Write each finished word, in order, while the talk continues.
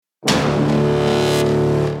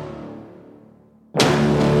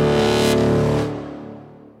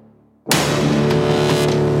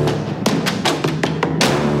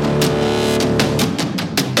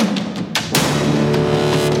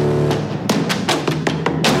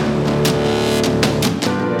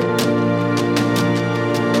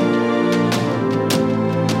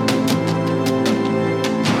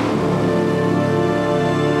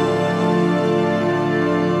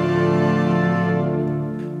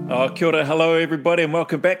Oh, kia ora. Hello, everybody, and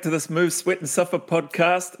welcome back to this Move, Sweat and Suffer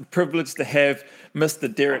podcast. I'm privileged to have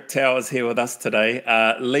Mr. Derek Towers here with us today.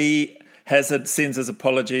 Lee Hazard sends his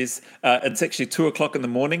apologies. It's actually 2 o'clock in the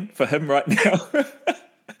morning for him right now.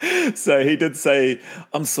 So he did say,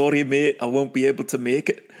 I'm sorry, mate, I won't be able to make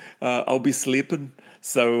it. I'll be sleeping.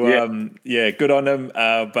 So, good on him.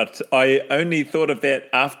 But I only thought of that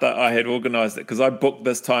after I had organised it because I booked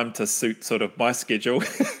this time to suit sort of my schedule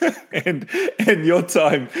and your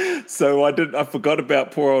time. So I forgot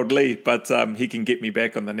about poor old Lee, but he can get me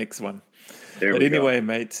back on the next one. But anyway,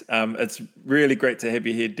 mate, it's really great to have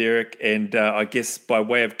you here, Derek. And I guess by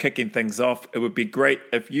way of kicking things off, it would be great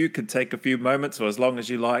if you could take a few moments or as long as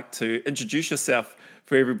you like to introduce yourself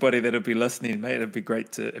for everybody that'll be listening, mate. It'd be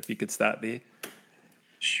great if you could start there.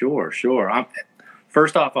 Sure.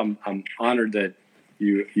 First off, I'm honored that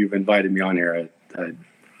you've invited me on here.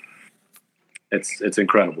 It's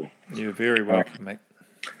incredible. You're very welcome, mate.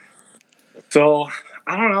 So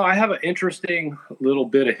I don't know. I have an interesting little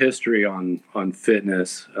bit of history on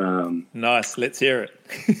fitness. Nice. Let's hear it.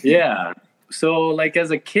 Yeah. So like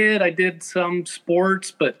as a kid, I did some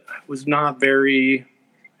sports, but I was not very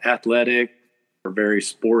athletic or very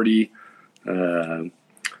sporty.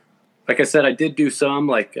 Like I said, I did do some,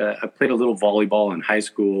 I played a little volleyball in high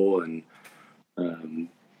school and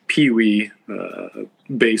peewee,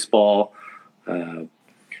 baseball,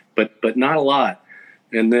 but not a lot.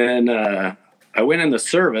 And then I went in the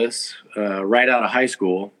service right out of high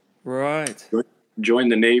school. Right.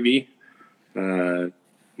 Joined the Navy.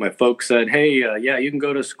 My folks said, hey, you can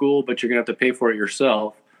go to school, but you're going to have to pay for it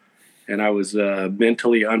yourself. And I was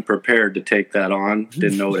mentally unprepared to take that on.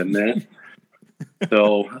 Didn't know what it meant.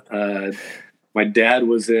 So my dad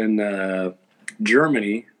was in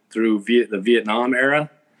Germany through the Vietnam era.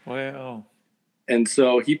 Wow. And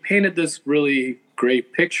so he painted this really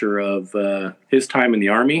great picture of his time in the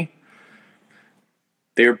Army.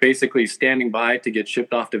 They were basically standing by to get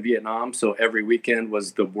shipped off to Vietnam. So every weekend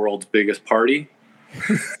was the world's biggest party.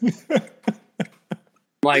 I'm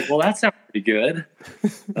like, well, that sounds pretty good.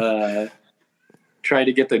 Tried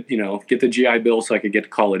to get the GI Bill so I could get to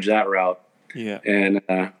college that route. Yeah. And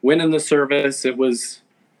went in the service.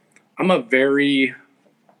 I'm a very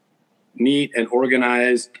neat and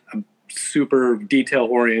organized, super detail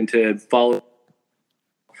oriented, so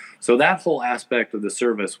that whole aspect of the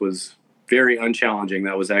service was very unchallenging.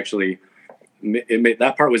 That was actually,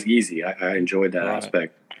 that part was easy. I enjoyed that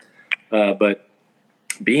aspect. But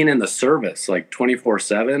being in the service like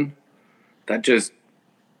 24/7, that just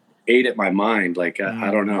ate at my mind. I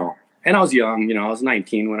don't know. And I was young, I was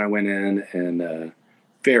 19 when I went in and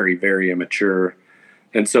very, very immature.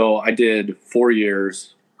 And so I did 4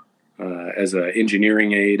 years as an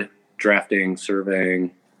engineering aide, drafting,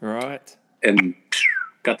 surveying. Right. And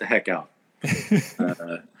got the heck out.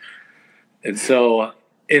 And so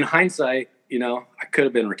in hindsight, I could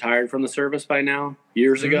have been retired from the service by now,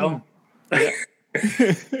 years ago,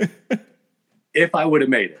 if I would have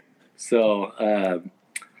made it. So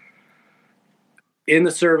in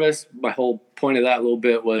the service, my whole point of that little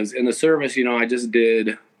bit was in the service, I just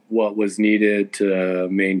did what was needed to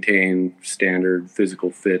maintain standard physical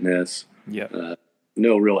fitness. Yeah.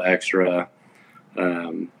 No real extra.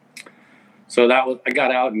 So I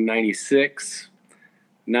got out in 96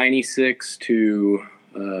 to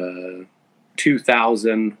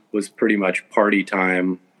 2000 was pretty much party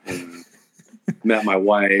time. Met my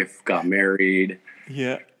wife, got married.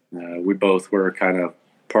 Yeah. We both were kind of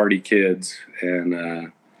party kids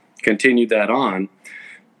and continued that on.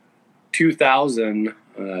 2000,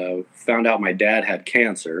 found out my dad had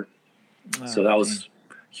cancer. So that was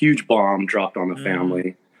a huge bomb dropped on the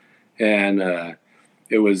family. And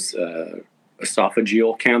it was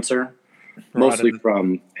esophageal cancer, mostly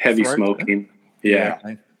from heavy smoking.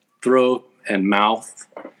 Yeah. Throat and mouth.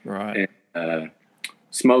 Right. And,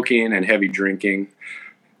 smoking and heavy drinking.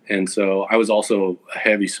 And so I was also a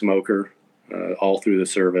heavy smoker all through the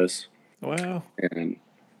service. Wow. And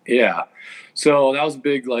so that was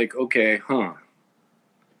big,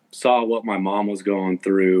 saw what my mom was going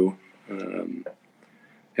through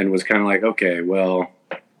and was kind of like, okay, well,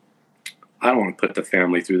 I don't want to put the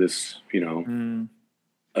family through this,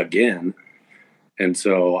 again. And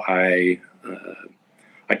so I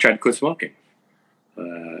tried to quit smoking.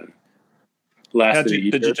 Lasted a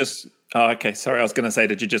year. Did you just, okay. Sorry. I was going to say,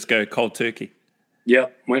 did you just go cold turkey?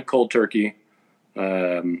 Yep. Went cold turkey.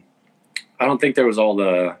 I don't think there was all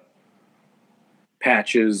the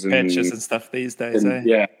patches and stuff these days.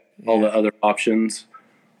 All the other options.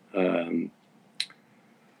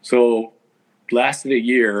 So lasted a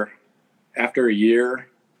year. After a year,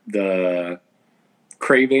 the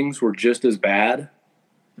cravings were just as bad.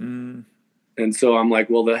 And so I'm like,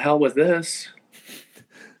 well, the hell with this.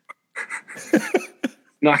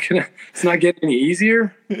 It's not getting any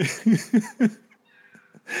easier.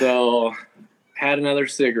 So had another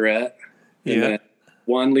cigarette, and then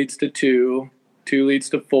 1 leads to 2, 2 leads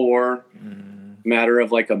to 4. Matter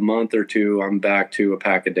of like a month or 2, I'm back to a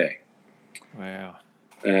pack a day. Wow.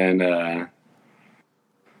 And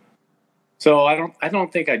so I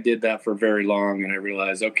don't think I did that for very long, and I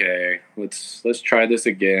realized, okay, let's try this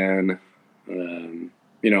again.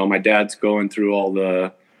 My dad's going through all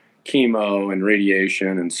the chemo and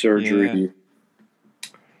radiation and surgery. Yeah.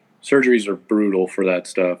 Surgeries are brutal for that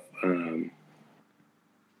stuff.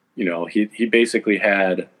 He basically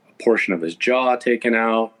had a portion of his jaw taken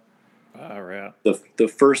out. Right. The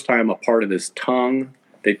first time a part of his tongue,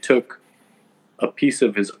 they took a piece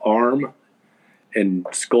of his arm and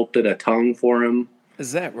sculpted a tongue for him.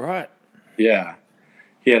 Is that right? Yeah.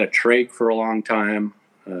 He had a trach for a long time.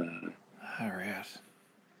 Right.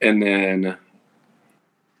 And then,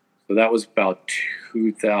 so that was about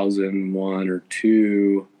 2001 or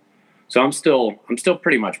 2. So I'm still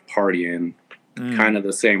pretty much partying, kind of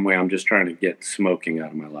the same way. I'm just trying to get smoking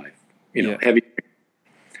out of my life, heavy.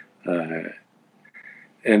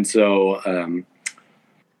 And so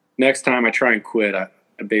next time I try and quit,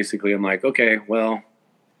 I'm like, okay, well,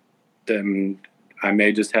 then I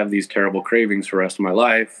may just have these terrible cravings for the rest of my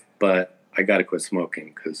life, but I got to quit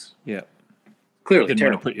smoking because clearly didn't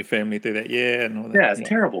terrible. Want to put your family through that, and all that. Yeah, it's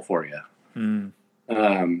terrible for you.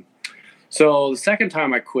 So the second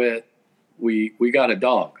time I quit, we got a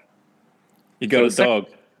dog. You got a dog?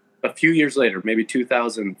 A few years later, maybe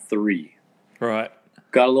 2003. Right.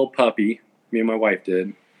 Got a little puppy. Me and my wife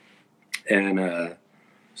did. And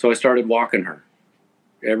so I started walking her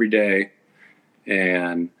every day.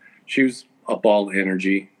 And she was a ball of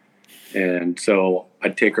energy. And so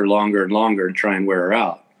I'd take her longer and longer to try and wear her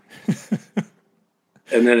out.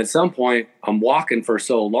 And then at some point, I'm walking for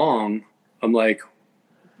so long, I'm like,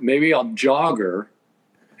 maybe I'll jog her,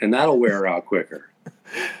 and that'll wear her out quicker.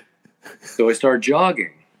 So I start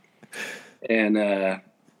jogging. And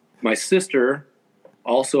my sister,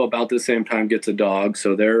 also about the same time, gets a dog.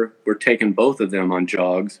 So we're taking both of them on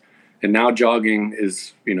jogs. And now jogging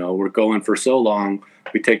is, we're going for so long.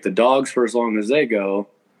 We take the dogs for as long as they go,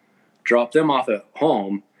 drop them off at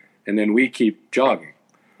home, and then we keep jogging.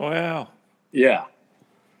 Wow. Yeah.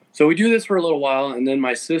 So we do this for a little while, and then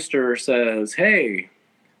my sister says, hey,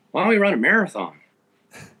 why don't we run a marathon?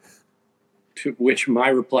 To which my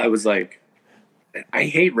reply was like, I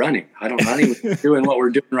hate running. I'm not even doing what we're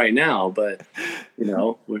doing right now, but,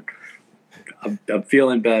 I'm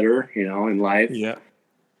feeling better, in life. Yeah.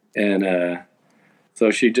 And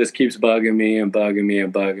so she just keeps bugging me and bugging me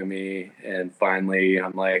and bugging me. And finally,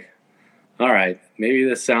 I'm like, all right, maybe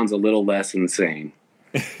this sounds a little less insane.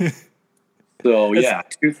 So,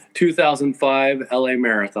 2005 LA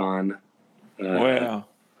Marathon. Wow.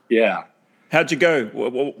 Yeah. How'd you go?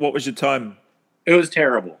 What was your time? It was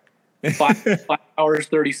terrible. 5 hours,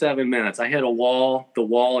 37 minutes. I hit the wall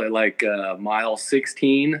at like mile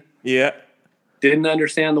 16. Yeah. Didn't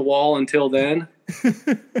understand the wall until then.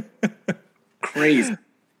 Crazy.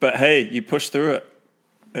 But hey, you pushed through it.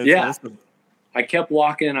 That's awesome. I kept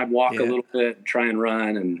walking. I'd walk a little bit, try and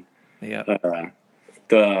run. And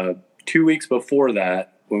the 2 weeks before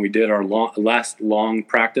that, when we did our last long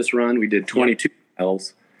practice run, we did 22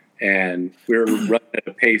 miles. And we were running at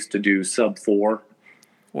a pace to do sub 4.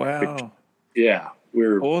 Wow.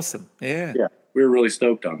 We're awesome. Yeah. Yeah, we were really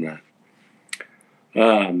stoked on that.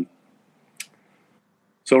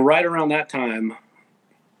 So right around that time,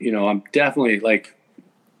 I'm definitely like,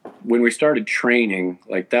 when we started training,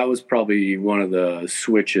 like that was probably one of the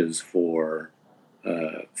switches for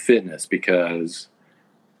fitness, because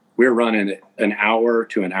we're running an hour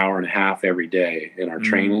to an hour and a half every day in our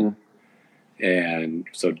training. And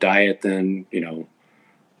so diet, then, you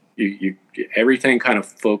everything kind of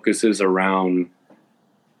focuses around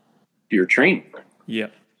your training. Yeah.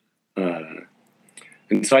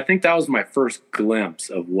 And so I think that was my first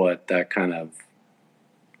glimpse of what that kind of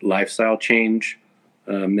lifestyle change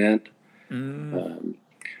meant. I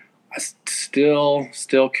still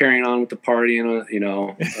carrying on with the partying,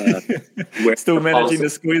 still managing to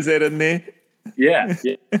squeeze that in there. Yeah.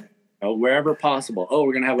 Wherever possible. Oh,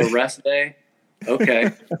 we're gonna have a rest day. Okay.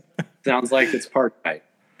 Sounds like it's party night.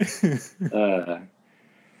 So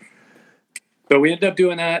we ended up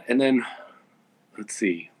doing that, and then let's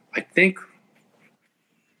see. I think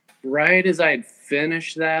right as I had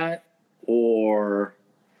finished that, or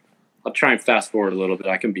I'll try and fast forward a little bit.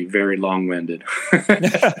 I can be very long-winded.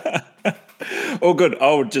 Oh, good.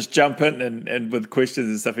 I'll just jump in and with questions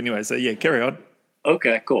and stuff anyway. So, carry on.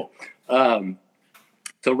 Okay, cool. So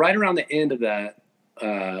right around the end of that,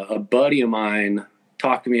 a buddy of mine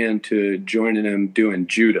talked me into joining him doing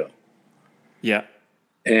judo. Yeah.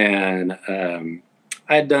 And I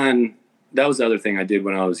had done, that was the other thing I did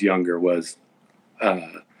when I was younger was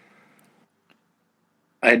I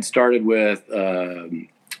had started with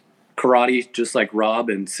karate, just like Rob,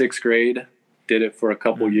 in 6th grade. Did it for a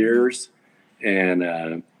couple years, and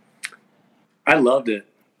I loved it.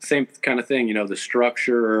 Same kind of thing, the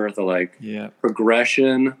structure, the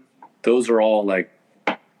progression. Those are all like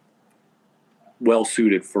well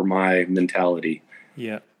suited for my mentality.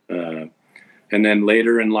 Yeah. And then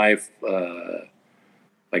later in life,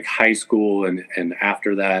 like high school and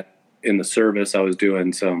after that in the service, I was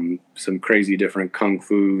doing some crazy different kung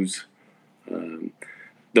fus.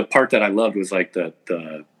 The part that I loved was like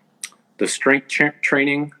the strength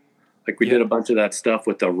training. Like we did a bunch of that stuff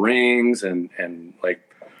with the rings and like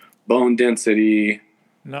bone density.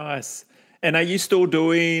 Nice. And are you still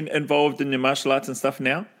involved in your martial arts and stuff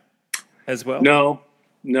now as well? No.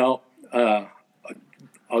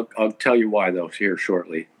 I'll tell you why though here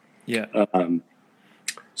shortly. Yeah.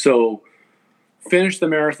 So finished the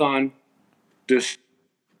marathon, just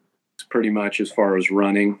pretty much as far as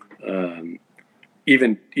running.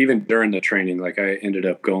 Even during the training, like I ended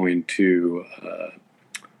up going to a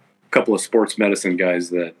couple of sports medicine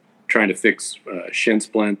guys that trying to fix shin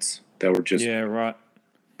splints that were just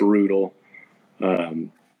brutal. So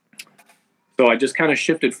I just kind of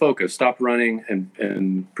shifted focus, stopped running,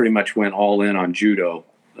 and pretty much went all in on judo.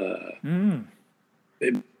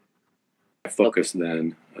 Focus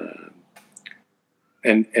then.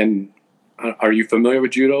 And are you familiar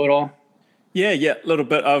with judo at all? Yeah, a little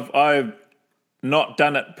bit. I've not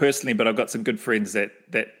done it personally, but I've got some good friends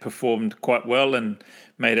that performed quite well and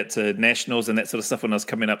made it to nationals and that sort of stuff when I was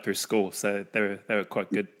coming up through school. So they were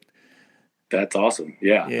quite good. That's awesome.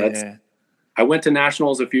 Yeah. I went to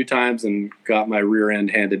nationals a few times and got my rear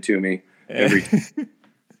end handed to me every time.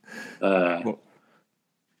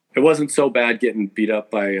 It wasn't so bad getting beat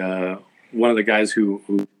up by one of the guys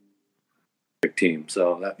who team.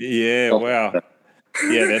 So that wow.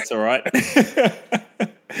 Yeah, that's all right.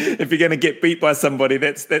 If you're going to get beat by somebody,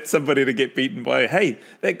 that's somebody to get beaten by. Hey,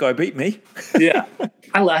 that guy beat me. Yeah,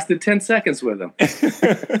 I lasted 10 seconds with him.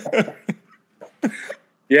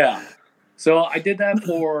 Yeah. So I did that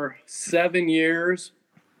for 7 years.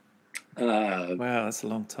 Wow, that's a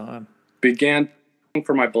long time. Began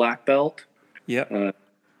for my black belt. Yeah.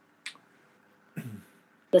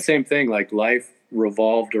 The same thing, like life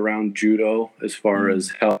revolved around judo as far as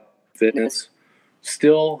health, fitness.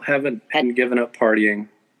 Still haven't given up partying.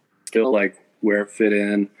 Still like where it fit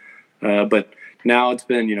in. But now it's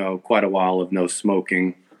been, quite a while of no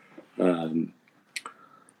smoking. And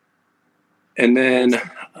then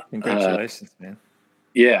congratulations, man.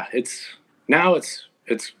 Yeah, it's how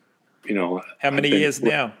many years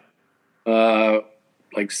now?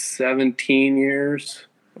 Like 17 years.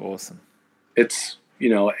 Awesome. It's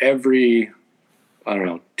every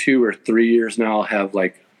 2 or 3 years now I'll have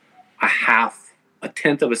like a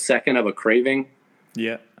tenth of a second of a craving.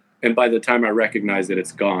 Yeah. And by the time I recognize it,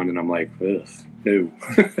 it's gone, and I'm like, ugh, no.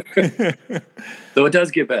 So it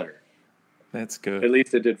does get better. That's good. At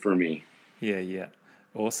least it did for me. Yeah.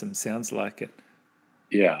 Awesome. Sounds like it.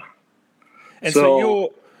 Yeah. And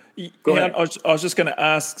so I was just going to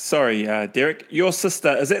ask, sorry, Derek, your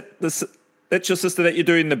sister, that's your sister that you're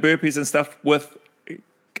doing the burpees and stuff with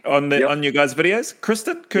on your guys' videos?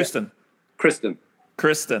 Kirsten?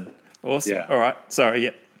 Kristen. Awesome. Yeah. All right. Sorry.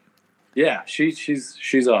 Yeah. Yeah.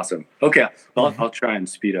 She's awesome. Okay. I'll try and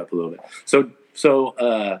speed up a little bit. So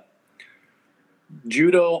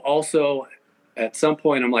judo also, at some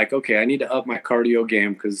point I'm like, okay, I need to up my cardio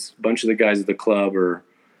game because a bunch of the guys at the club are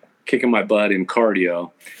kicking my butt in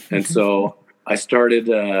cardio. And so I started,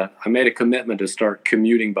 I made a commitment to start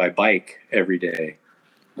commuting by bike every day.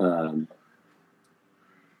 So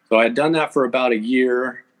I had done that for about a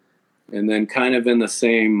year, and then kind of in the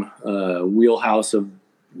same wheelhouse of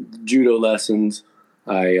judo lessons,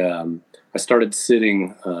 I started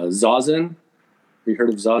sitting Zazen. Have you heard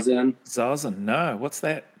of Zazen? Zazen? No. What's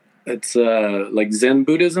that? It's like Zen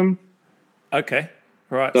Buddhism. Okay.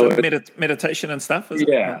 Right. So meditation and stuff, is it?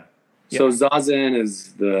 Yeah. So Zazen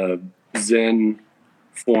is the Zen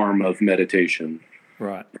form of meditation.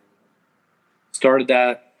 Right. Started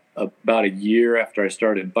that about a year after I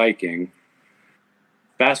started biking.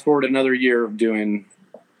 Fast forward another year of doing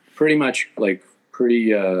pretty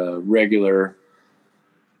regular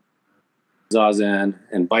Zazen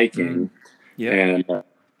and biking. Yeah. And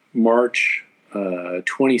March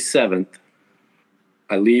 27th,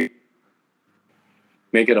 I leave,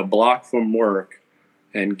 make it a block from work,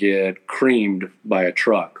 and get creamed by a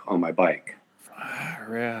truck on my bike.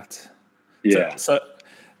 Right. Yeah. So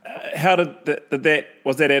how did that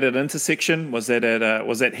was that at an intersection? Was that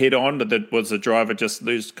was that head on? Was the driver just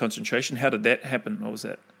lose concentration? How did that happen? What was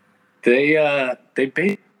that? They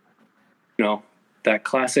that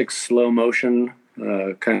classic slow motion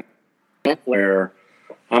kind of where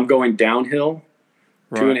I'm going downhill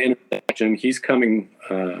to an intersection. He's coming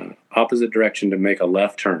opposite direction to make a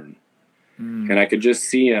left turn. And I could just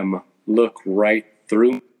see him look right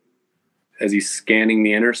through me as he's scanning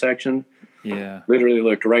the intersection. Yeah. Literally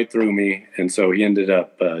looked right through me. And so he ended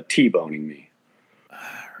up T-boning me.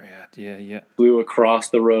 Right. Yeah. Flew across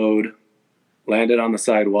the road, landed on the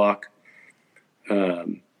sidewalk.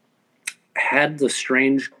 Had the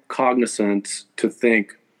strange cognizance to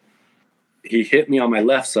think he hit me on my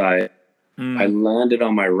left side. I landed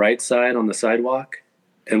on my right side on the sidewalk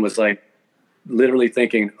and was like literally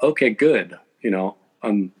thinking, okay, good.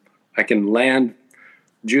 I can land.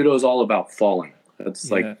 Judo's all about falling.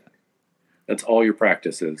 That's that's all your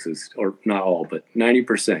practice is, or not all, but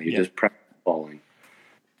 90%. You just practice falling.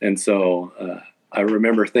 And so I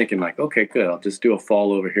remember thinking like, okay, good. I'll just do a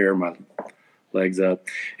fall over here. My legs up.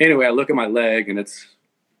 Anyway, I look at my leg and it's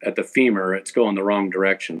at the femur. It's going the wrong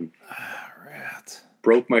direction. Right.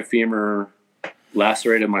 Broke my femur,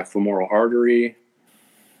 lacerated my femoral artery.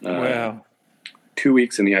 Wow. 2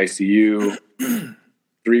 weeks in the ICU,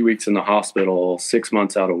 3 weeks in the hospital, 6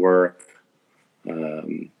 months out of work.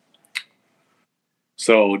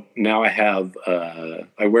 So now I have,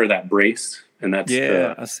 I wear that brace, and that's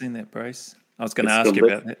I've seen that brace. I was going to ask you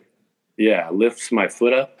about that. Yeah, lifts my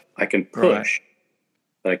foot up. I can push,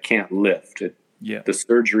 but I can't lift.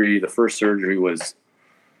 The first surgery was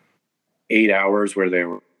 8 hours where they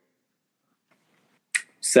were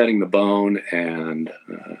setting the bone and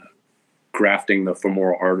grafting the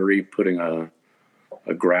femoral artery, putting a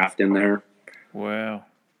graft in there. Wow.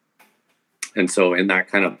 And so in that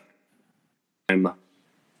kind of time,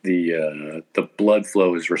 the blood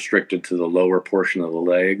flow is restricted to the lower portion of the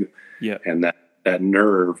leg. Yeah. And that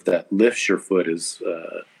nerve that lifts your foot is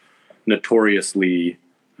notoriously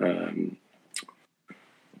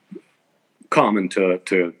common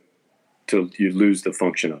to you lose the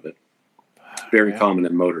function of it. Very common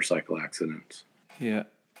in motorcycle accidents. Yeah.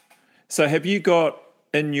 So have you got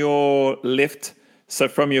in your left, so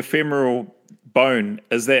from your femoral bone,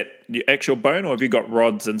 is that your actual bone, or have you got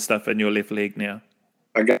rods and stuff in your left leg now?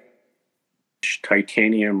 I got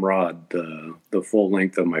titanium rod, the full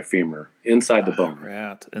length of my femur, inside the bone.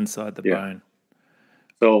 Right, inside the bone.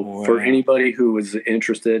 So for anybody who was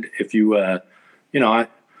interested, if you, I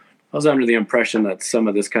was under the impression that some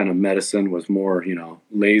of this kind of medicine was more,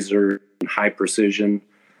 laser and high precision.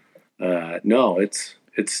 No, it's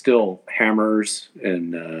still hammers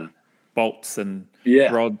and bolts and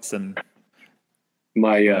rods and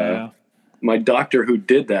my doctor who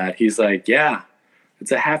did that, he's like,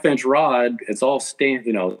 it's a 1/2-inch rod. It's all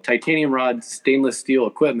titanium rod, stainless steel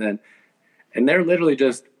equipment, and they're literally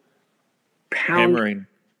just hammering.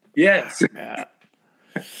 Yes,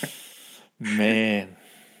 man,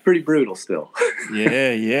 pretty brutal still.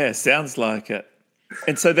 Yeah, sounds like it.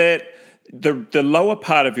 And so that the lower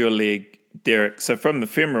part of your leg, Derek, so from the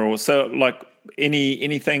femoral, so like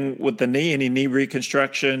anything with the knee, any knee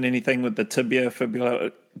reconstruction, anything with the tibia,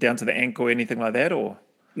 fibula, down to the ankle, anything like that, or?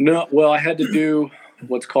 No, well, I had to do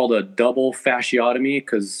what's called a double fasciotomy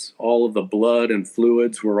because all of the blood and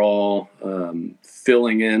fluids were all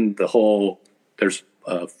filling in the whole. There's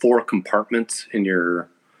 4 compartments in your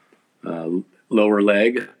lower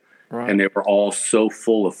leg, and they were all so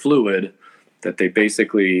full of fluid that they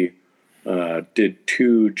basically did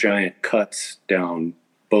 2 giant cuts down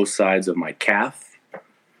both sides of my calf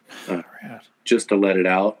just to let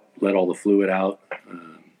all the fluid out.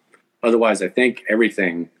 Otherwise, I think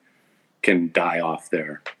everything can die off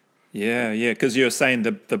there. Yeah, because you're saying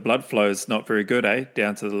the blood flow is not very good,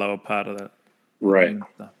 down to the lower part of that. Right.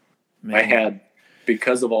 I had,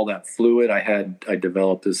 because of all that fluid, I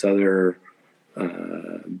developed this other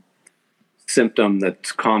symptom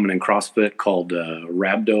that's common in CrossFit called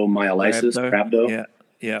rhabdomyolysis. Rhabdo.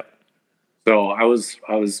 Yeah. So I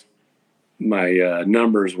was my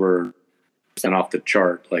numbers were sent off the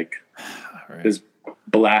chart. Like this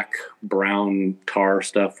black, brown tar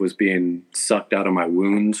stuff was being sucked out of my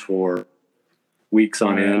wounds for weeks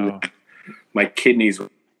on end. My kidneys were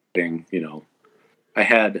I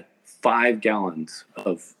had 5 gallons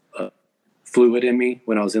of fluid in me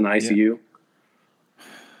when I was in the ICU,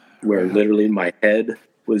 where literally my head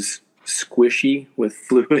was squishy with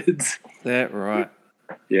fluids. That right.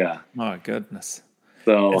 Yeah. My goodness.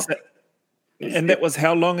 So And that was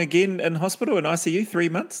how long again in hospital, in ICU? 3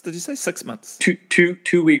 months? Did you say 6 months?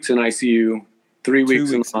 2 weeks in ICU, 3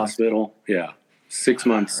 weeks in the hospital. Yeah. 6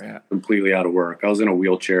 months Right. completely out of work. I was in a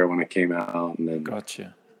wheelchair when I came out, and then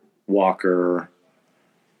Gotcha. walker,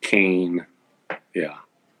 cane. Yeah.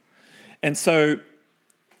 And so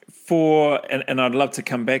and I'd love to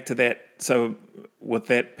come back to that. So with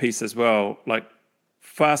that piece as well, like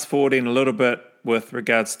fast forwarding a little bit with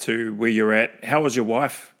regards to where you're at, how was your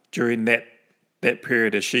wife during that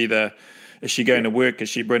period? Is she going to work? Is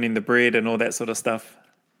she bringing the bread and all that sort of stuff?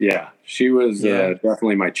 Yeah, she was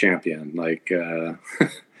definitely my champion, like kind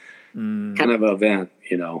of event,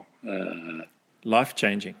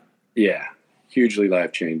 Life-changing. Yeah, hugely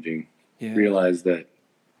life-changing. Yeah. Realize that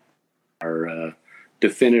are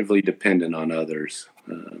definitively dependent on others.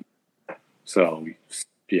 So,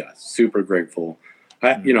 yeah, super grateful.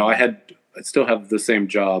 I still have the same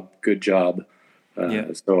job, good job.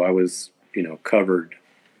 So I was, covered.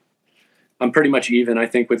 I'm pretty much even, I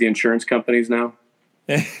think, with the insurance companies now.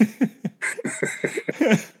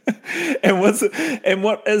 And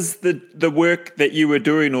what is the work that you were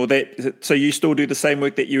doing, or that? So you still do the same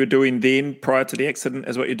work that you were doing then prior to the accident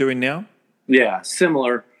as what you're doing now? Yeah,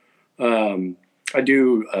 similar. I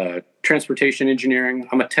do transportation engineering.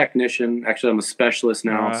 I'm a technician. Actually, I'm a specialist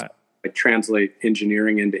now. Right. So I translate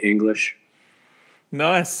engineering into English.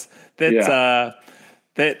 Nice. That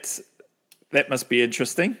must be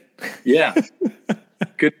interesting. Yeah.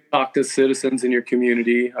 Good to talk to citizens in your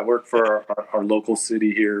community. I work for our local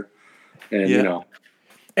city here. And,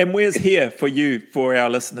 And where's here for you, for our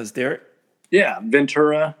listeners, Derek? Yeah,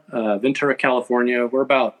 Ventura, California. We're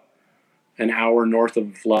about an hour north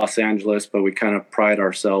of Los Angeles, but we kind of pride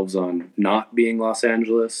ourselves on not being Los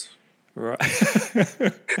Angeles. Right.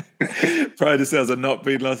 Pride ourselves on not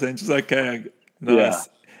being Los Angeles. Okay, nice. Yeah.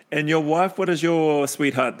 And your wife, what does your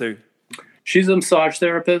sweetheart do? She's a massage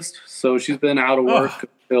therapist, so she's been out of work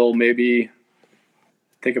until maybe, I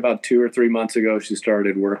think about 2 or 3 months ago, she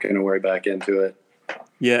started working her way back into it.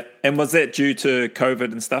 Yeah, and was that due to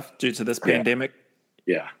COVID and stuff, due to this pandemic?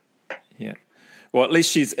 Yeah. Yeah. Well, at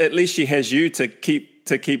least she has you to keep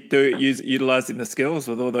utilizing the skills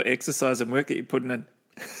with all the exercise and work that you're putting in.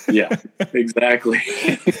 Yeah, exactly.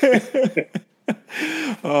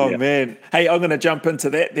 Man. Hey, I'm going to jump into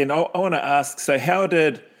that then. I want to ask, so how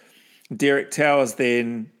did Derek Towers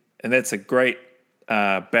then, and that's a great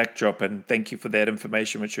backdrop, and thank you for that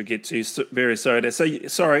information, which we'll get to. Very sorry.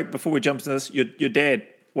 Sorry, before we jump into this, your dad,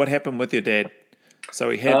 what happened with your dad? So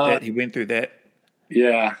he had that, he went through that.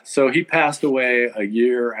 Yeah, so he passed away a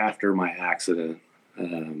year after my accident.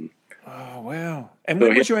 Oh, wow. And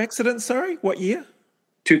when was your accident, sorry? What year?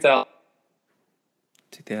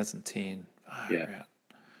 2010. Oh, yeah. Right.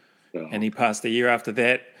 So. And he passed a year after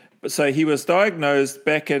that. So he was diagnosed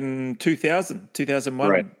back in 2001.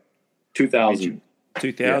 Right. 2000.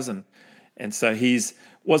 Yeah. And so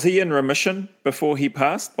was he in remission before he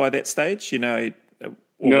passed by that stage? Or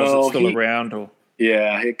was it still around? Or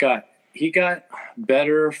yeah, he got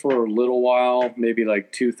better for a little while, maybe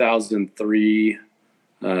like 2003.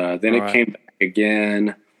 Then it came back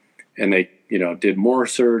again, and they did more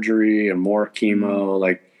surgery and more chemo.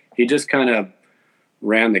 Like he just kind of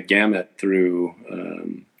ran the gamut through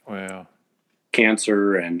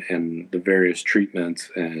cancer and the various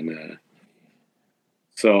treatments. And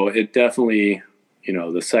so it definitely,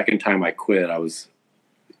 the second time I quit, I was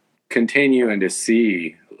continuing to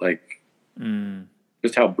see like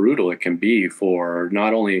just how brutal it can be for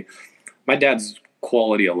not only my dad's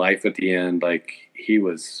quality of life at the end. Like he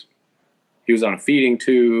was on a feeding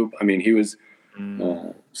tube. I mean, he was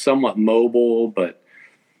somewhat mobile, but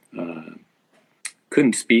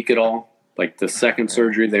couldn't speak at all. Like the second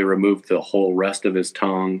surgery, they removed the whole rest of his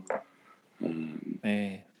tongue.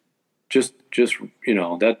 Just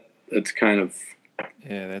that's kind of.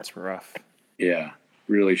 Yeah, that's rough. Yeah,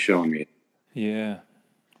 really showing me. Yeah.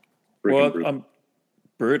 Brutal. I'm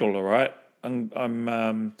brutal, all right.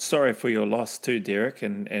 I'm sorry for your loss too, Derek,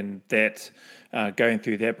 and that going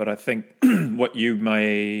through that. But I think what you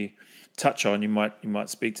may touch on, you might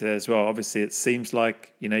speak to that as well. Obviously, it seems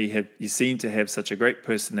like you seem to have such a great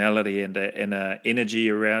personality and a energy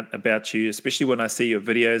about you, especially when I see your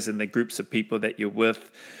videos and the groups of people that you're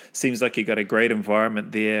with. Seems like you got a great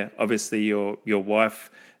environment there. Obviously, your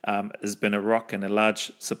wife has been a rock and a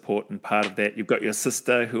large support and part of that. You've got your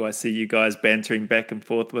sister, who I see you guys bantering back and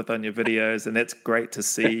forth with on your videos, and that's great to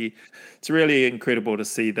see. It's really incredible to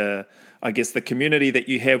see the community that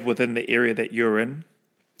you have within the area that you're in,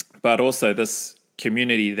 but also this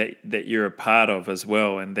community that you're a part of as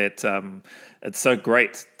well, and that it's so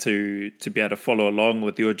great to be able to follow along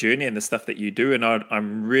with your journey and the stuff that you do. And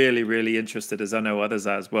I'm really, really interested, as I know others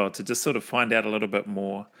are as well, to just sort of find out a little bit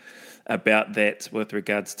more about that with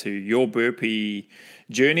regards to your burpee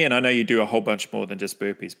journey. And I know you do a whole bunch more than just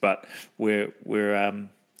burpees, but we're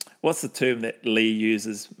what's the term that Lee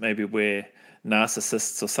uses? Maybe we're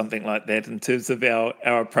narcissists or something like that in terms of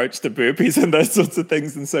our approach to burpees and those sorts of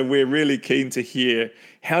things. And so we're really keen to hear,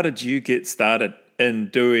 how did you get started in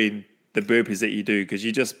doing the burpees that you do? Because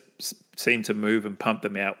you just seem to move and pump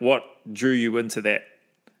them out. What drew you into that?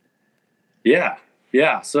 Yeah.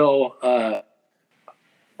 So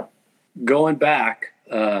going back,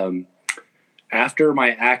 after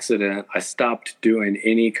my accident, I stopped doing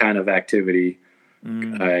any kind of activity.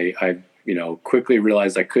 I quickly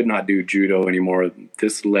realized I could not do judo anymore.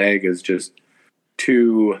 This leg is just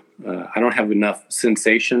too, I don't have enough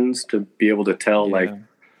sensations to be able to tell,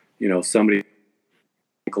 somebody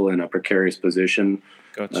in a precarious position.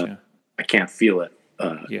 Gotcha. I can't feel it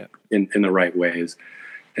in the right ways.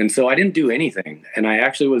 And so I didn't do anything. And I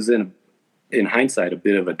actually was in hindsight, a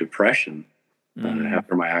bit of a depression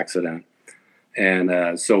after my accident.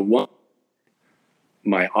 And so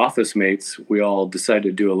my office mates, we all decided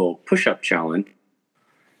to do a little push-up challenge.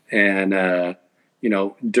 And,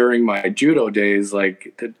 during my judo days,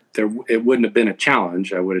 it wouldn't have been a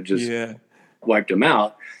challenge. I would have just wiped them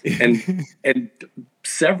out. And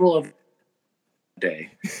several of the day.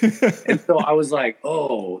 And so I was like,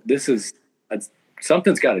 oh,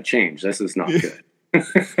 something's got to change. This is not good.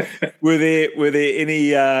 Were there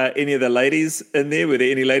any of the ladies in there? Were there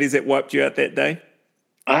any ladies that wiped you out that day?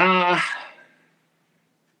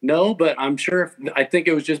 No, but I'm sure. I think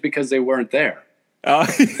it was just because they weren't there. Oh.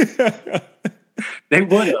 They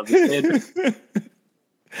would have.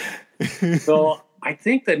 So I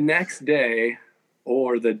think the next day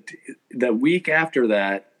or the week after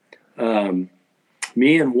that,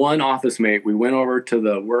 me and one office mate, we went over to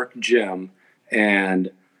the work gym,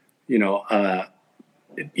 and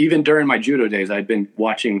even during my judo days, I'd been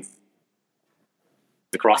watching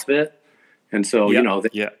the CrossFit, and so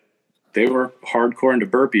they were hardcore into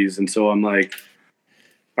burpees, and so I'm like,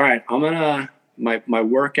 all right, I'm gonna my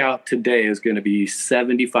workout today is gonna be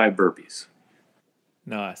 75 burpees.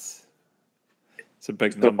 Nice. It's a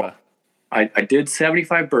big number. I did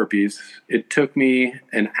 75 burpees. It took me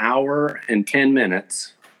an hour and 10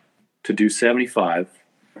 minutes to do 75.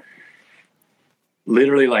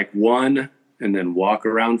 Literally one and then walk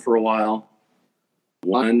around for a while.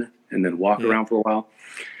 One and then walk around for a while.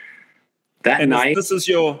 That night.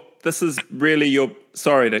 This is really your,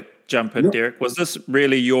 sorry to jump in, Derek. Was this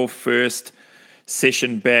really your first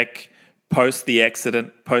session back post the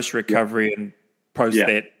accident, post recovery, and post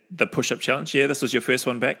the push-up challenge? Yeah, this was your first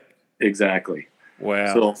one back? Exactly.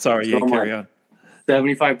 Wow. Carry on.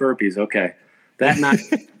 75 burpees. Okay. That night,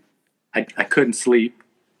 I couldn't sleep.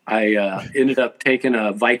 I ended up taking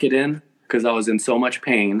a Vicodin because I was in so much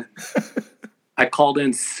pain. I called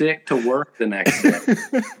in sick to work the next day.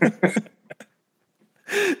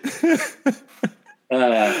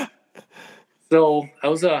 So I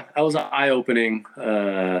was an eye-opening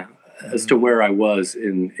as to where I was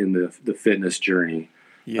in the fitness journey.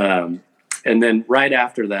 Yeah. And then right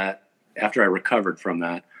after that, after I recovered from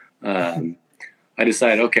that, I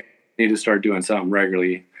decided, okay, I need to start doing something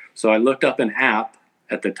regularly. So I looked up an app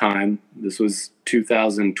at the time. This was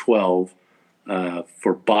 2012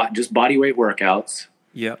 for just body weight workouts.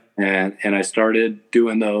 Yeah. And I started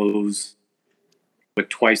doing those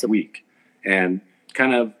twice a week, and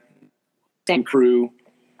kind of same crew,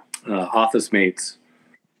 office mates.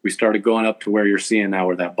 We started going up to where you're seeing now,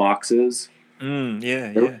 where that box is.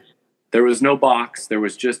 There was no box. There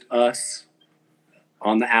was just us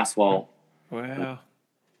on the asphalt. Wow.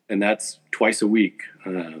 And that's twice a week.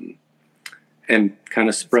 And kind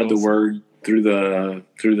of spread the word through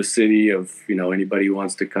the city of, anybody who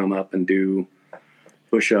wants to come up and do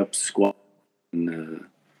push-ups, squats, and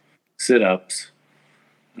sit-ups,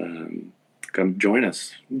 come join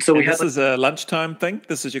us. So this is a lunchtime thing?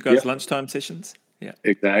 This is your guys' lunchtime sessions? Yeah.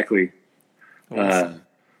 Exactly. Awesome.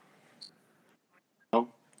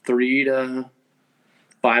 3 to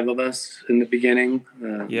 5 of us in the beginning,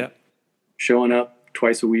 showing up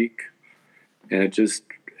twice a week, and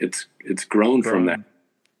it's grown from that.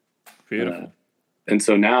 Beautiful. And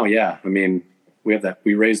so now, we have that.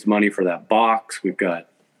 We raised money for that box. We've got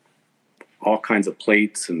all kinds of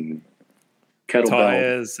plates and kettlebells,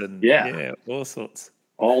 tires, and all sorts.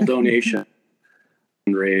 All donation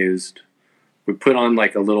raised. We put on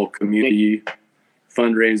a little community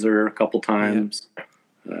fundraiser a couple times.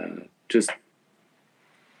 Just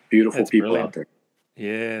beautiful people out there.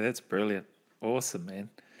 Yeah, that's brilliant. Awesome, man.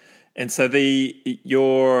 And so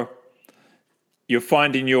you're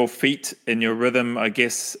finding your feet and your rhythm, I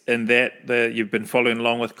guess, in that you've been following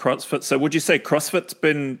along with CrossFit. So would you say CrossFit's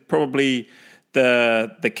been probably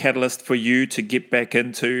the catalyst for you to get back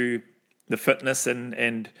into the fitness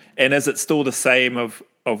and is it still the same of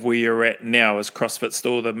where you're at now? Is CrossFit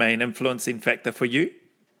still the main influencing factor for you?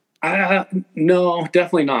 No,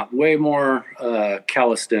 definitely not. Way more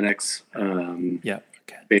calisthenics Yeah.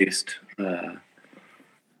 Okay. based.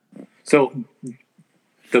 So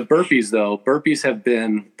the burpees have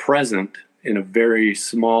been present in a very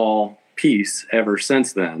small piece ever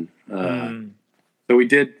since then. So we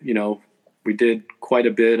did quite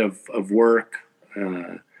a bit of work.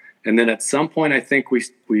 And then at some point, I think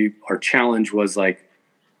our challenge was like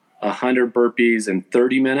 100 burpees in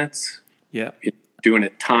 30 minutes. Yeah. Doing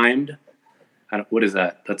it timed. What is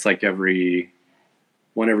that? That's like every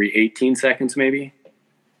 18 seconds, maybe.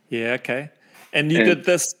 Yeah. Okay. And you did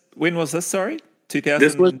this. When was this? Sorry,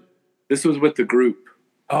 2000. This was with the group.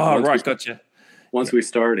 Oh, right. Gotcha. Once we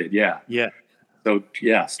started, yeah. Yeah. So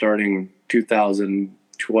yeah, starting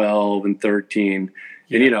 2012 and 13,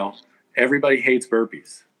 and everybody hates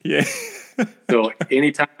burpees. Yeah. So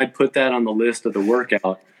anytime I put that on the list of the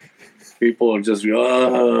workout, people are just,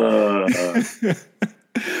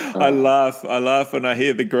 I laugh when I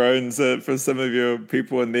hear the groans from some of your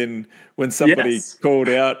people, and then when somebody called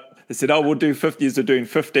out, they said, "Oh, we'll do 50s." They're doing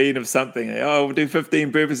 15 of something. Oh, we'll do 15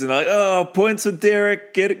 burpees, and like, "Oh, points with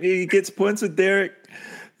Derek. He gets points with Derek."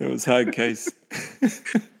 It was hard case.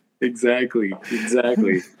 Exactly.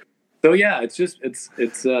 So yeah, it's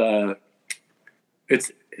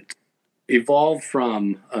evolved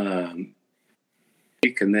from and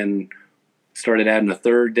then started adding a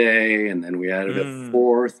third day, and then we added a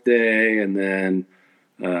fourth day, and then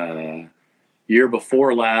year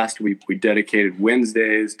before last we dedicated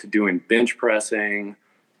Wednesdays to doing bench pressing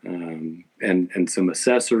and some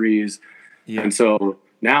accessories. And so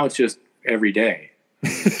now it's just every day.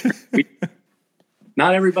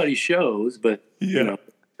 Not everybody shows, but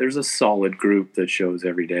there's a solid group that shows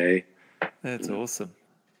every day. That's awesome.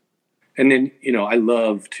 And then I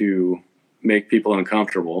love to make people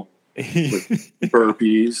uncomfortable with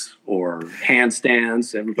burpees or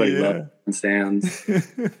handstands. Everybody loves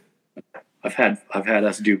handstands. I've had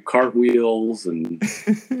us do cartwheels and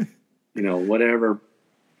whatever.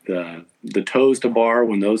 The toes to bar,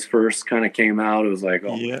 when those first kind of came out, it was like,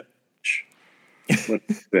 oh my gosh, what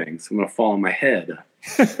things? I'm gonna fall on my head.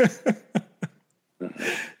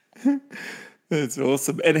 That's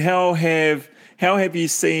awesome. And how have you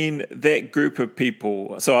seen that group of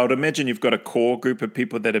people? So I would imagine you've got a core group of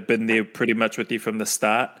people that have been there pretty much with you from the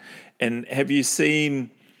start. And have you seen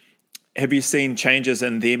changes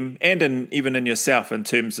in them and even in yourself in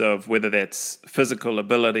terms of whether that's physical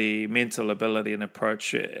ability, mental ability, and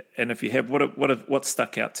approach? And if you have, what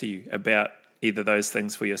stuck out to you about either those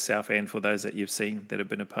things for yourself and for those that you've seen that have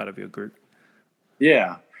been a part of your group?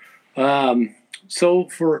 Yeah. So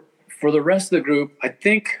for the rest of the group, I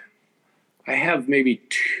think I have maybe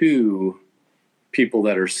two people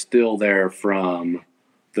that are still there from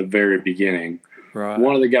the very beginning. Right.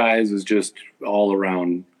 One of the guys is just all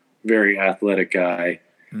around very athletic guy.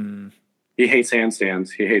 He hates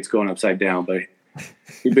handstands. He hates going upside down, but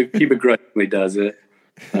he begrudgingly does it.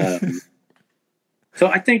 So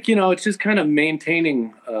I think, it's just kind of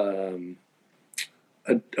maintaining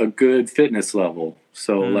a good fitness level.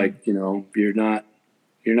 So you're not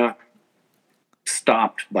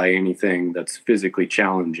stopped by anything that's physically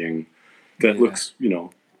challenging that looks,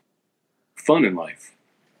 fun in life.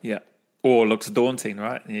 Yeah. Or looks daunting,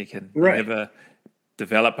 right? And you can never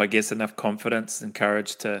develop, I guess, enough confidence and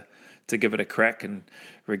courage to give it a crack, and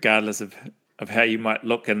regardless of how you might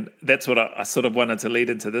look. And that's what I sort of wanted to lead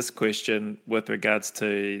into this question with regards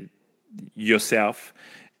to yourself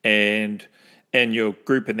and your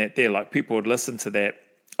group and that there. Like, people would listen to that.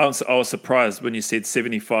 I was surprised when you said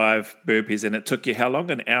 75 burpees, and it took you how long?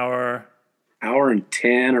 An hour? Hour and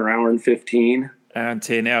 10 or hour and 15. Hour and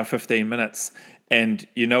 10, hour 15 minutes. And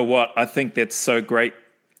you know what? I think that's so great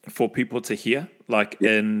for people to hear, like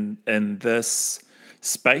in this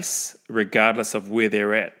space, regardless of where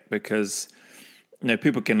they're at, because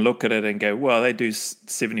people can look at it and go, well, they do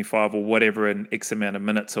 75 or whatever in X amount of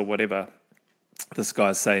minutes or whatever. This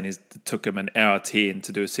guy's saying it took him an hour 10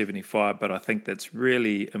 to do 75, but I think that's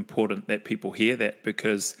really important that people hear that,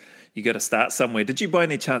 because you got to start somewhere. Did you by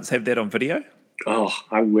any chance have that on video? Oh,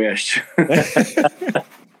 I wish.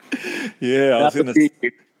 Yeah, I was going to be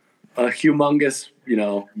a humongous,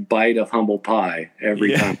 bite of humble pie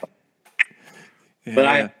every time.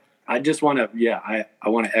 But I just want to, I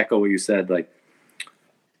want to echo what you said. Like,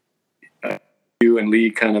 you and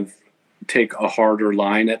Lee kind of take a harder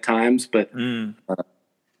line at times, but when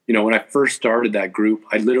I first started that group,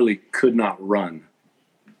 I literally could not run.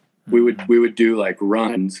 We would do like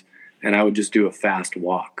runs, and I would just do a fast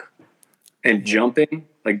walk. And jumping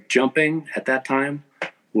at that time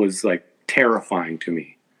was like terrifying to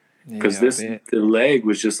me, because the leg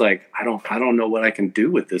was just like, I don't know what I can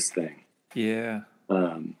do with this thing. Yeah.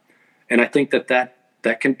 And I think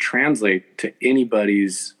that can translate to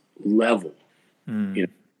anybody's level,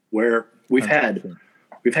 where we've had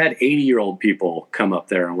 80-year-old people come up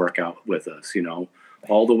there and work out with us,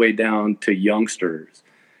 all the way down to youngsters.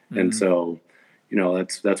 And so,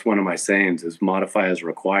 that's one of my sayings is modify as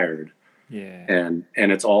required. Yeah. And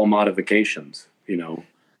it's all modifications,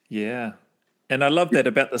 Yeah. And I love that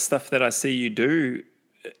about the stuff that I see you do.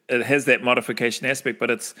 It has that modification aspect, but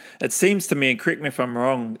it seems to me, and correct me if I'm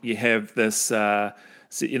wrong, you have this,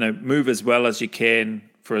 move as well as you can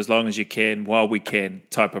for as long as you can while we can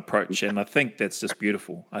type approach. And I think that's just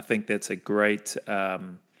beautiful. I think that's a great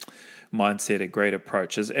mindset, a great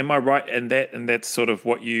approach. Am I right in that? And that's sort of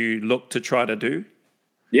what you look to try to do?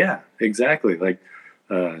 Yeah, exactly. Like,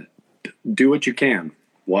 do what you can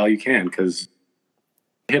while you can, because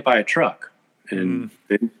hit by a truck, and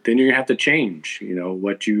then you're gonna have to change,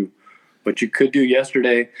 what you could do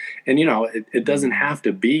yesterday. And, it doesn't have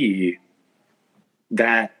to be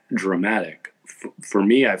that dramatic. For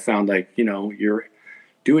me, I found like,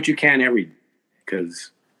 do what you can every day,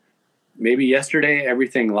 because maybe yesterday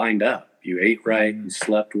everything lined up. You ate right, you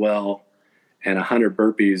slept well, and 100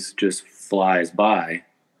 burpees just flies by.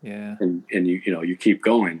 Yeah. And you keep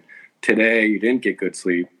going. Today you didn't get good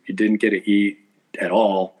sleep. You didn't get to eat at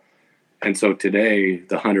all. And so today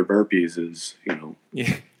the 100 burpees is,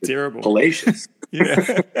 terrible. Hellacious.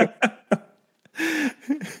 Yeah.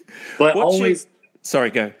 But always,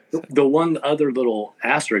 sorry, go. The one other little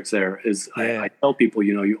asterisk there is, I tell people,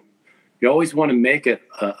 you always want to make it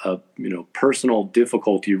a personal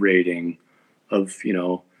difficulty rating of,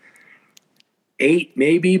 8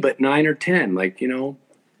 maybe, but 9 or 10, like,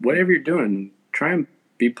 whatever you're doing, try and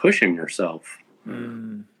be pushing yourself.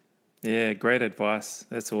 Yeah, great advice.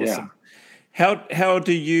 That's awesome. Yeah. How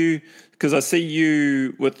do you, because I see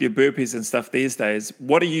you with your burpees and stuff these days,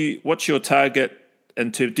 what's your target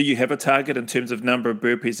do you have a target in terms of number of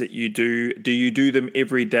burpees that you do? Do you do them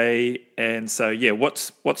every day? And so,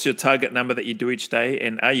 what's your target number that you do each day?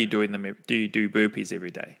 And are you doing them? Do you do burpees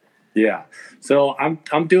every day? Yeah. So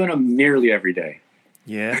I'm doing them nearly every day.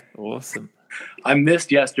 Yeah. Awesome. I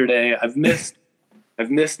missed yesterday. I've missed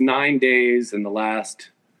 9 days in the last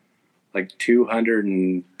like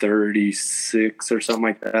 236 or something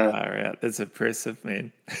like that. All right. That's impressive,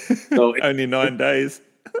 man. So only 9 days.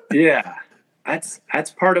 Yeah. That's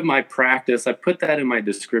part of my practice. I put that in my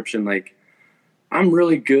description. Like, I'm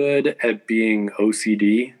really good at being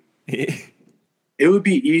OCD. It would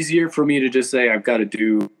be easier for me to just say I've got to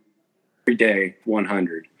do every day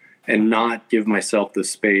 100 and not give myself the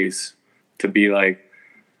space to be like,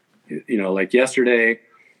 like yesterday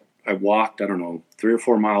I walked, 3 or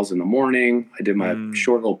 4 miles in the morning. I did my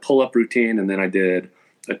short little pull-up routine, and then I did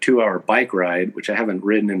a 2-hour bike ride, which I haven't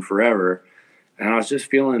ridden in forever. And I was just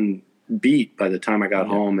feeling beat by the time I got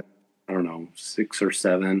home, 6 or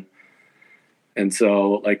 7. And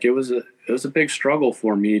so like, it was a big struggle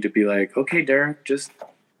for me to be like, okay, Derek,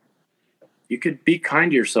 you could be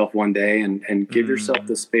kind to yourself one day and give yourself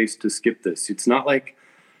the space to skip this. It's not like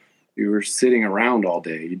you were sitting around all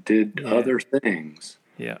day. You did other things.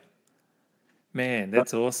 Yeah. Man,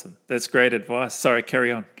 that's awesome. That's great advice. Sorry,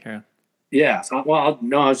 carry on. Yeah. So, I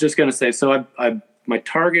was just going to say, so my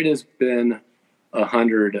target has been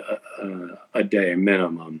 100 a day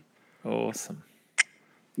minimum. Awesome.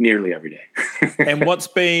 Nearly every day. And what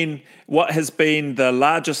has been the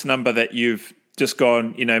largest number that you've just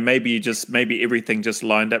gone, maybe everything just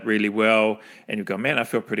lined up really well, and you've gone, man, I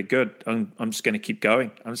feel pretty good. I'm just going to keep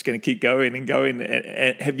going. I'm just going to keep going and going.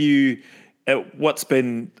 And have you, what's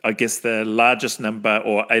been, I guess, the largest number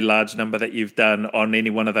or a large number that you've done on any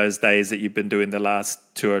one of those days that you've been doing the last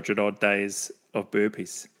 200 odd days of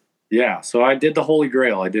burpees? Yeah. So I did the Holy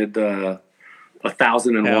Grail. I did the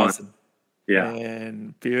 1,001. Yeah.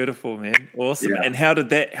 Man, beautiful, man. Awesome. Yeah. And how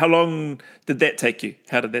long did that take you?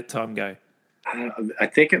 How did that time go? I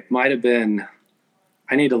think it might have been,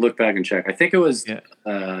 I need to look back and check. I think it was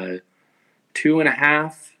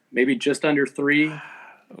 2.5, maybe just under 3. Awesome.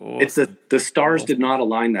 It's the stars did not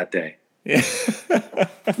align that day. Yeah.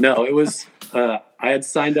 No, it was, I had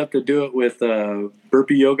signed up to do it with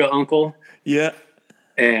Burpee Yoga Uncle. Yeah.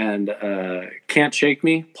 And Can't Shake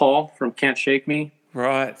Me, Paul from Can't Shake Me.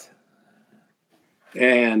 Right.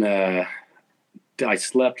 And I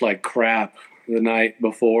slept like crap the night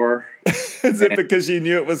before. Is it because you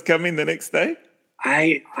knew it was coming the next day?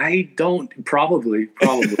 I don't, probably.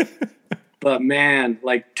 But man,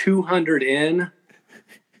 like 200 in,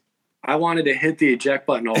 I wanted to hit the eject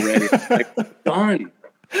button already. Like, done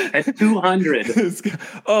at 200.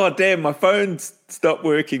 Oh, damn, my phone stopped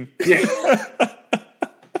working. Yeah.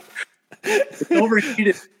 It's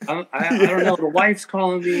overheated. I don't know. The wife's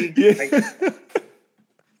calling me.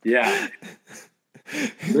 Yeah.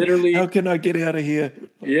 Literally. How can I get out of here?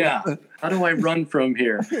 Yeah. How do I run from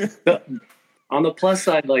here? On the plus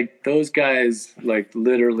side, like those guys, like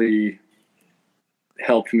literally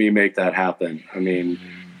helped me make that happen. I mean,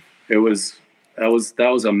 that was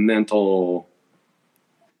a mental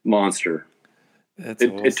monster.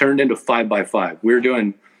 Awesome. It turned into 5x5. We were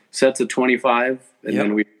doing sets of 25, and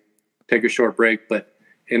then we take a short break. But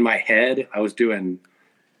in my head, I was doing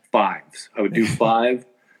fives. I would do 5,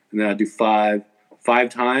 and then I'd do 5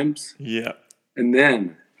 times. Yeah. And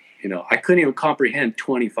then, I couldn't even comprehend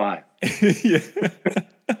 25. Yeah.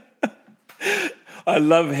 I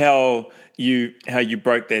love how you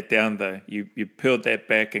broke that down though. You peeled that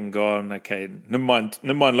back and gone, okay, never mind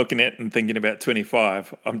looking at and thinking about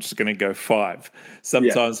 25. I'm just going to go 5.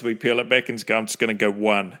 Sometimes we peel it back and just go, I'm just going to go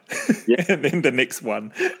 1. Yeah. And then the next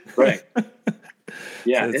one. Right.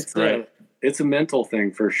 Yeah. So it's a mental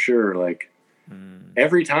thing for sure. Like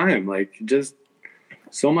every time, like just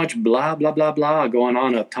so much blah, blah, blah, blah going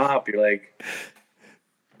on up top. You're like,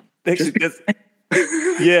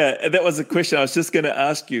 yeah, that was a question I was just going to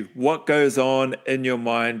ask you. What goes on in your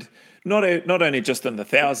mind, not only just in the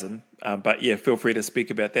 1,000, but yeah, feel free to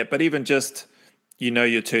speak about that. But even just,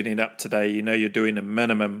 you're turning up today, you're doing a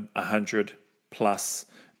minimum 100 plus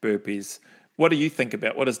burpees. What do you think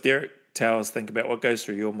about? What does Derek Towers think about? What goes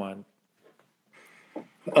through your mind?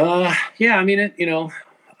 Yeah, I mean,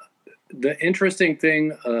 the interesting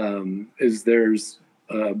thing is there's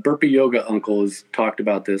Burpee Yoga Uncle has talked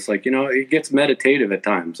about this. Like, it gets meditative at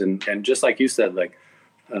times. And just like you said, like,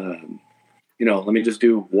 let me just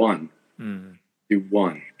do 1. Do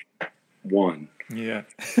 1. Yeah.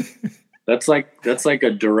 That's like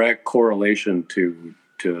a direct correlation to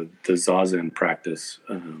the Zazen practice.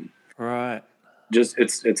 Right. Just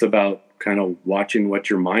it's about kind of watching what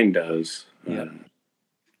your mind does. Yeah.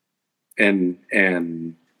 And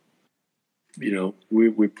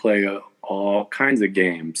we play all kinds of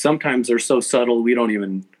games. Sometimes they're so subtle we don't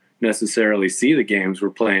even necessarily see the games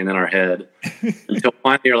we're playing in our head until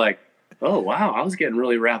finally you're like, oh wow, I was getting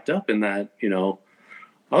really wrapped up in that.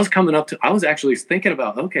 I was actually thinking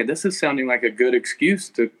about, okay, this is sounding like a good excuse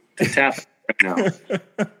to tap right now.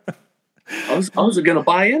 I was going to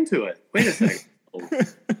buy into it. Wait a second.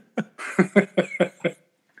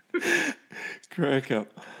 Crack up.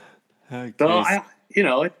 Okay. So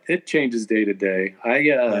it changes day to day.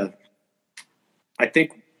 I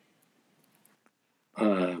think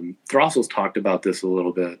Throstle's talked about this a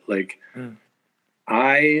little bit. Like,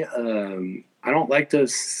 I don't like to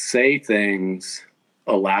say things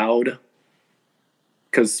aloud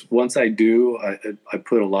because once I do, I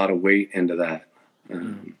put a lot of weight into that,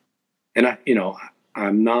 and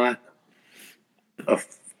I'm not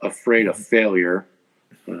afraid of failure.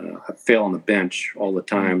 I fail on the bench all the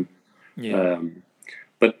time. Yeah.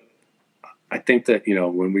 But I think that,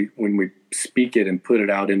 when we speak it and put it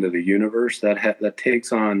out into the universe, that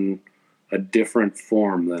takes on a different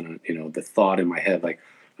form than, the thought in my head. Like,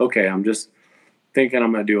 okay, I'm just thinking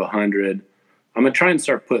I'm going to do 100. I'm going to try and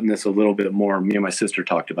start putting this a little bit more. Me and my sister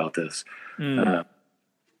talked about this.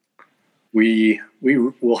 We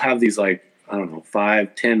will have these, like, I don't know,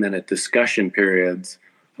 5-10 minute discussion periods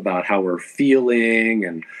about how we're feeling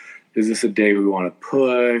and is this a day we want to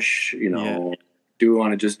push, do we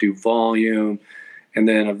want to just do volume? And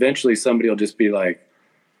then eventually somebody will just be like,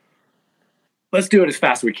 let's do it as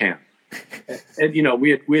fast as we can. And,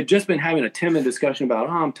 we had just been having a 10-minute discussion about,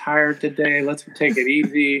 oh, I'm tired today. Let's take it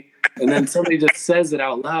easy. And then somebody just says it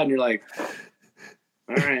out loud and you're like,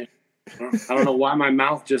 all right. I don't know why my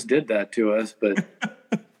mouth just did that to us, but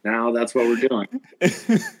now that's what we're doing.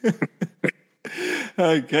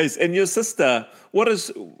 Okay. And your sister,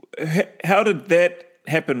 how did that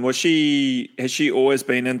happen? Has she always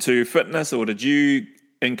been into fitness, or did you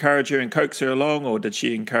encourage her and coax her along, or did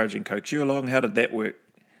she encourage and coax you along? How did that work?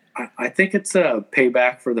 I think it's a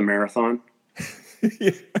payback for the marathon.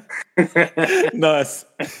 Nice.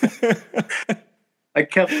 I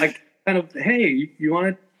kind of, hey, you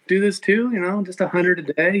want to do this too? Just 100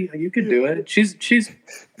 a day. You could do it. She's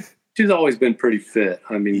always been pretty fit.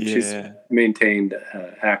 I mean, she's maintained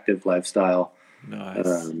active lifestyle.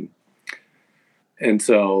 Nice. And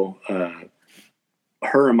so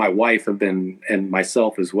her and my wife have been, and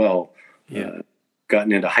myself as well,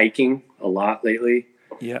 gotten into hiking a lot lately.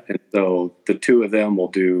 Yeah. And so the two of them will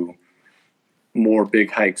do more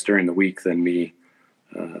big hikes during the week than me.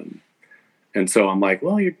 And so I'm like,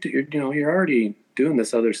 well, you're already doing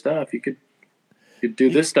this other stuff. You could do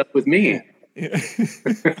this stuff with me. Yeah.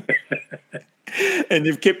 And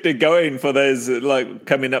you've kept it going for those, like,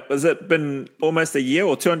 coming up. Has it been almost a year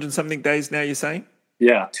or 200 something days now, you're saying?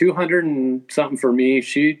 Yeah, 200 and something for me.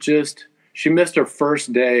 She missed her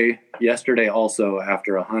first day yesterday also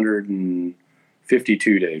after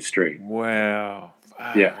 152 days straight. Wow.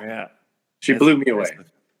 Yeah. She blew me away.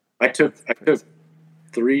 I took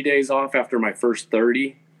 3 days off after my first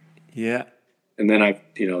 30. Yeah. And then I've,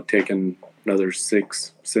 taken another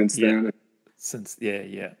 6 since then.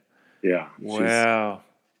 Yeah. Wow.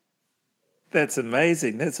 That's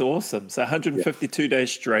amazing. That's awesome. So 152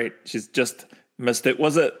 days straight. She's just missed it.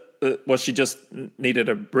 Was she just needed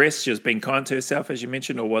a rest? She was being kind to herself, as you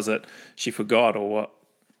mentioned, or was it she forgot, or what?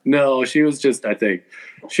 No, she was just, I think,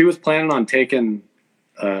 she was planning on taking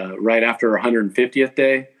right after her 150th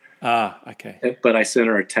day. Okay. But I sent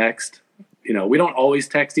her a text. We don't always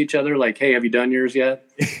text each other like, hey, have you done yours yet?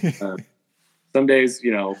 Some days,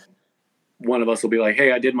 one of us will be like,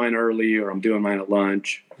 hey, I did mine early, or I'm doing mine at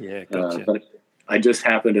lunch. Yeah, gotcha. But I just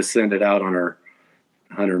happened to send it out on her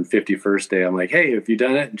 151st day. I'm like, hey, have you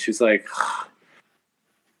done it? And she's like,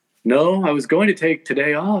 no, I was going to take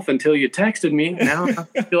today off until you texted me. Now I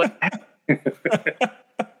feel like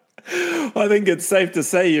I think it's safe to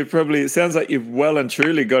say it sounds like you've well and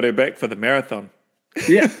truly got her back for the marathon.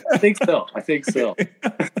 Yeah, I think so.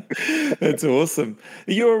 That's awesome.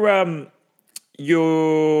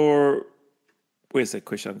 Where's the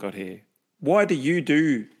question I've got here? Why do you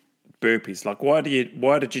do burpees? Like, why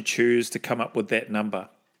did you choose to come up with that number,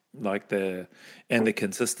 like the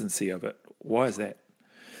consistency of it? Why is that?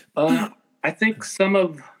 I think some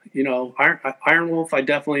of, Iron Wolf, I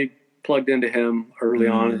definitely plugged into him early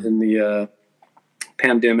on in the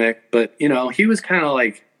pandemic, but he was kind of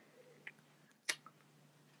like,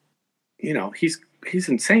 he's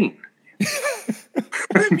insane.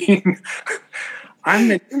 I mean,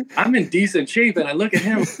 I'm in decent shape, and I look at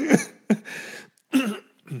him.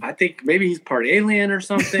 I think maybe he's part alien or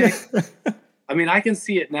something. I mean, I can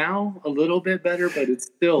see it now a little bit better, but it's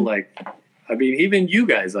still like, I mean, even you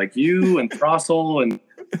guys, like you and Throssell and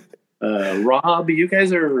Rob, you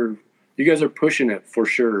guys are pushing it for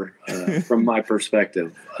sure from my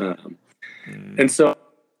perspective. And so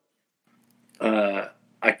I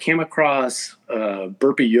came across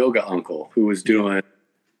Burpee Yoga Uncle, who was doing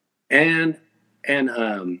and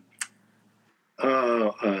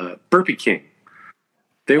Burpee King.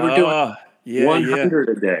 They were doing 100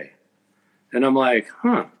 a day. And I'm like,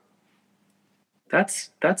 that's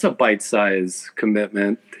a bite-size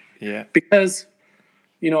commitment. Yeah. Because,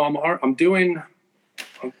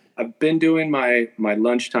 I've been doing my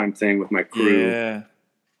lunchtime thing with my crew. Yeah.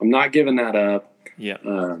 I'm not giving that up. Yeah.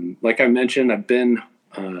 Like I mentioned, I've been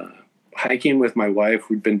hiking with my wife.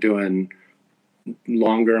 We've been doing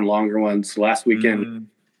longer and longer ones. Last weekend,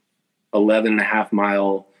 11.5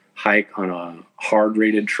 mile hike on a hard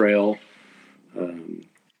rated trail. And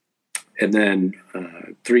then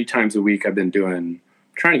 3 times a week I've been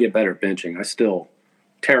trying to get better at benching. I'm still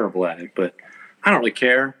terrible at it, but I don't really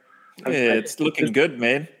care. It's looking good,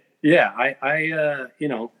 man. Yeah.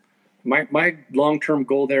 My long-term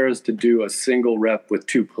goal there is to do a single rep with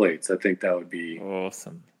 2 plates. I think that would be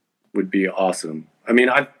awesome. I mean,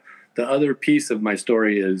 the other piece of my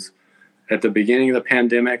story is at the beginning of the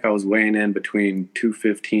pandemic, I was weighing in between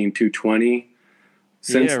 215, 220.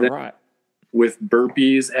 Since then, right, with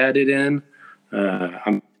burpees added in,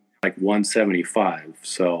 I'm like 175.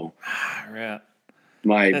 So right.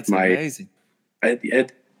 That's amazing.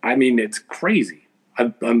 I mean, it's crazy.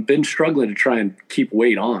 I've been struggling to try and keep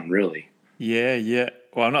weight on, really. Yeah.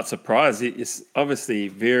 Well, I'm not surprised. It's obviously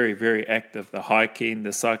very, very active, the hiking,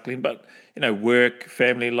 the cycling, but, work,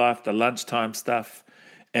 family life, the lunchtime stuff,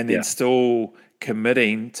 and then still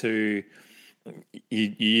committing to,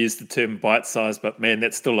 you use the term bite size, but man,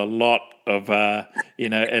 that's still a lot of,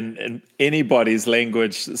 in anybody's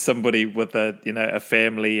language, somebody with a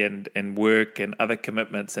family and work and other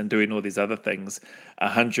commitments and doing all these other things,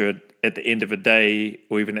 100 at the end of a day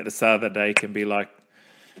or even at the start of the day can be like,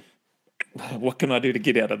 what can I do to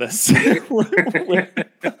get out of this?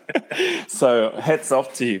 So hats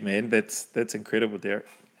off to you, man. That's incredible, Derek.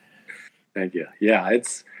 Thank you. Yeah, I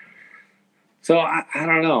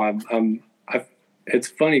don't know. It's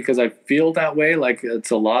funny because I feel that way, like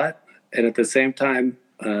it's a lot, and at the same time,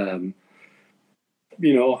 I'm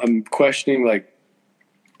questioning, like,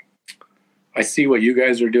 I see what you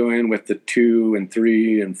guys are doing with the 2 and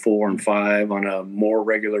 3 and 4 and 5 on a more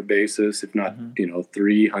regular basis, if not,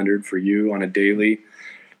 300 for you on a daily.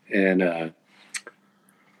 And I'm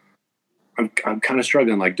kind of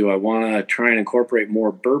struggling. Like, do I want to try and incorporate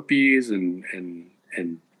more burpees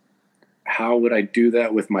and how would I do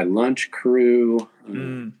that with my lunch crew?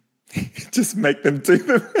 Just make them do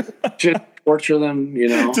them. Just torture them,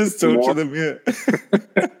 Just torture them, yeah.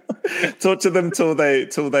 Torture them till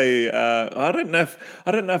they. I don't know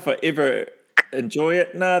if I ever enjoy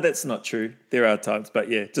it. No, that's not true. There are times, but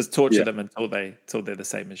yeah, just torture them until they're the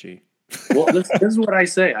same as you. Well, this is what I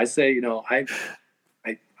say. I say,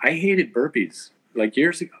 I hated burpees like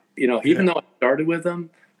years ago. Even though I started with them,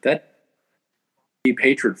 that deep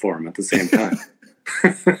hatred for them at the same time.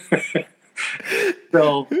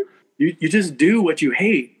 So you just do what you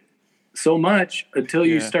hate so much until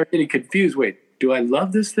you start getting confused. Wait, do I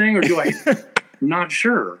love this thing or do I? I'm not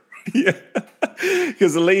sure. Yeah,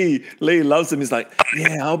 because Lee loves him. He's like,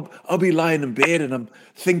 I'll be lying in bed and I'm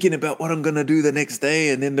thinking about what I'm gonna do the next day,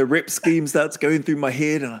 and then the rep scheme starts going through my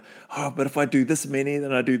head, and but if I do this many,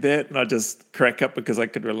 then I do that, and I just crack up because I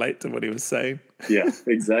could relate to what he was saying. Yeah,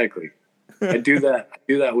 exactly. I do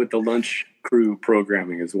that with the lunch crew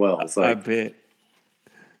programming as well. It's like, I bet.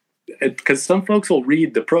 Because some folks will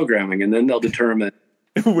read the programming and then they'll determine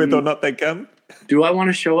whether or not they come. Do I want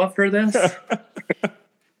to show up for this?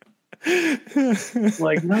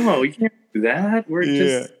 Like, no, you can't do that. We're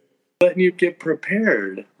just letting you get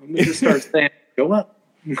prepared. I'm going to start saying, show up.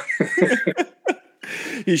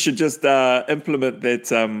 You should just implement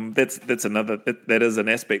that. That's another. That is an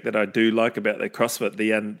aspect that I do like about the CrossFit.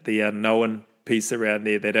 The unknown piece around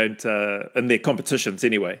there. They don't in their competitions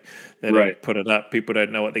anyway. They don't put it up. People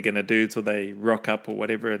don't know what they're going to do till they rock up or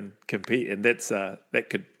whatever and compete. And that's that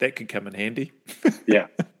could come in handy. Yeah.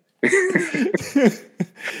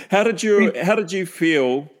 How did you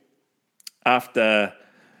feel after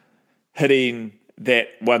hitting that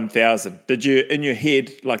 1,000? Did you, in your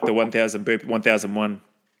head, like the 1,000 burpee, 1,001,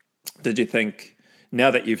 did you think,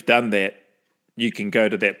 now that you've done that, you can go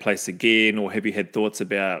to that place again? Or have you had thoughts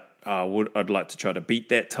about, I'd like to try to beat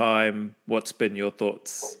that time? What's been your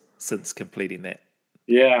thoughts since completing that?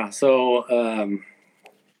 Yeah, so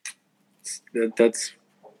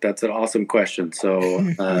that's an awesome question. So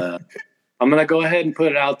I'm going to go ahead and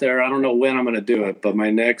put it out there. I don't know when I'm going to do it, but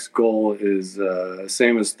my next goal is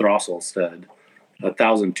same as Throsselstead,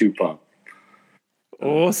 1,002 pump.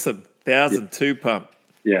 Awesome. 1,002 pump.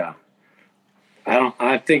 Yeah.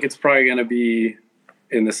 I think it's probably going to be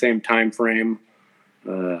in the same time frame.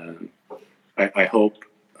 I hope,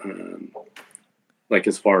 like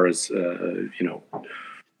as far as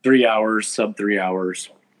 3 hours, sub 3 hours.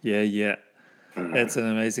 Yeah. That's an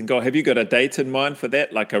amazing goal. Have you got a date in mind for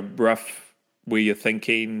that? Like a rough, where you're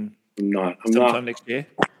thinking sometime next year?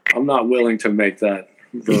 I'm not willing to make that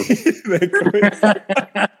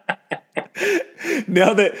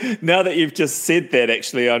Now that you've just said that,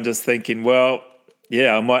 actually, I'm just thinking, well,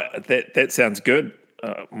 yeah, I might. That sounds good.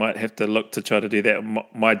 Might have to look to try to do that.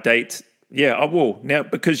 My date, yeah, I will now,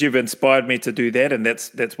 because you've inspired me to do that, and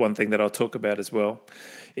that's one thing that I'll talk about as well.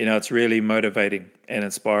 It's really motivating and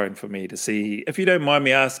inspiring for me to see. If you don't mind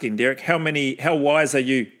me asking, Derek, how wise are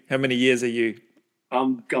you? How many years are you?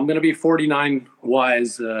 I'm going to be 49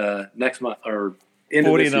 wise next month, or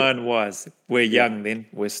 49 wise. We're young then.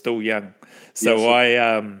 We're still young. So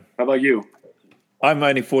yes. How about you? I'm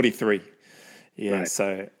only 43. Yeah, right.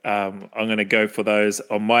 So I'm going to go for those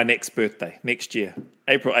on my next birthday, next year,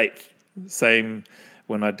 April 8th. Same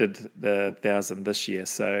when I did the 1,000 this year.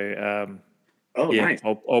 So nice.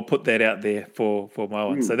 I'll put that out there for my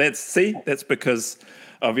one. So that's because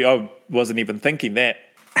I wasn't even thinking that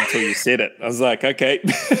until you said it. I was like, okay.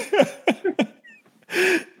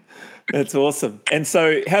 That's awesome. And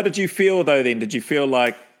so how did you feel though then? Did you feel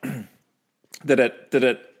like did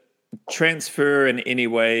it transfer in any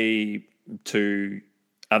way to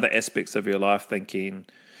other aspects of your life, thinking,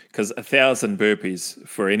 because 1,000 burpees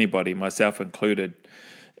for anybody, myself included,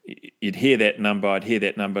 you'd hear that number, I'd hear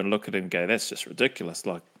that number and look at it and go, that's just ridiculous.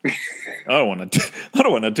 Like, I don't want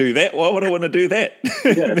to do that. Why would I want to do that?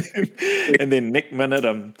 Yeah. And then next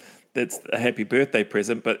minute, that's a happy birthday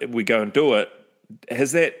present, but we go and do it.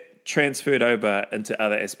 Has that transferred over into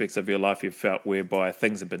other aspects of your life you've felt whereby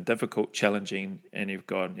things have been difficult, challenging, and you've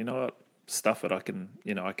gone, you know what, stuff it, I can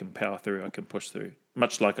power through, I can push through,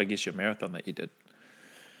 much like I guess your marathon that you did?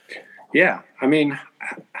 Yeah, I mean,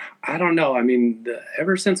 I don't know. I mean,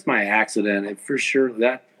 ever since my accident, for sure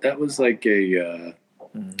that was like a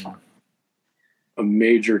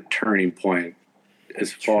major turning point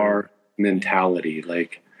as far mentality.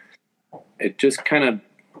 Like, it just kind of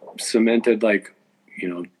cemented, like,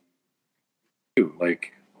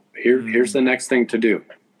 like, here's the next thing to do.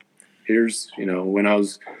 Here's, when I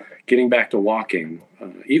was getting back to walking,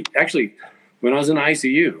 actually, when I was in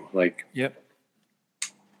ICU, like, yep.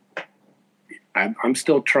 I'm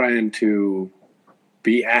still trying to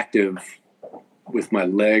be active with my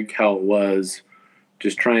leg, how it was,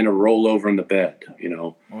 just trying to roll over in the bed,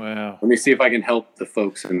 Wow. Let me see if I can help the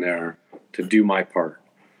folks in there to do my part.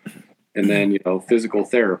 And then, physical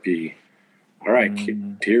therapy. All right,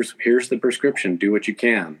 here's the prescription. Do what you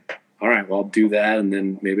can. All right, well, I'll do that, and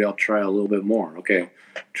then maybe I'll try a little bit more. Okay,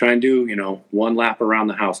 try and do, one lap around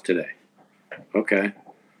the house today. Okay,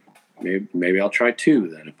 maybe I'll try 2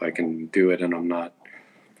 then if I can do it and I'm not.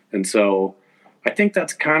 And so I think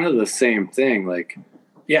that's kind of the same thing. Like,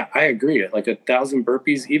 yeah, I agree. Like 1,000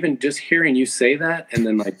 burpees, even just hearing you say that and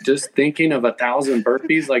then like just thinking of 1,000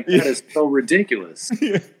 burpees, like that is so ridiculous.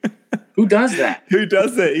 Yeah. Who does that? Who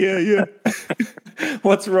does that? Yeah.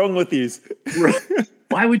 What's wrong with you?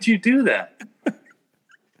 Why would you do that?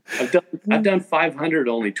 I've done 500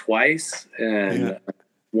 only twice, and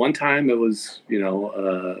one time it was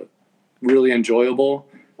really enjoyable,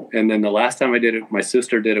 and then the last time I did it, my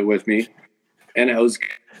sister did it with me, and it was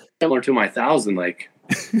similar to my 1,000. Like,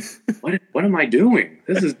 what am I doing?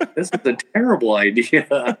 This is a terrible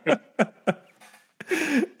idea.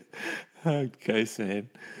 Okay, Sam.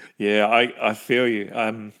 Yeah, I feel you.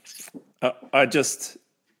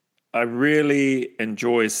 I really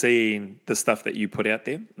enjoy seeing the stuff that you put out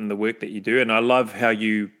there and the work that you do, and I love how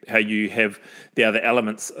you have the other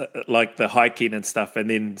elements like the hiking and stuff, and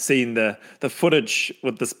then seeing the footage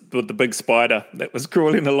with the big spider that was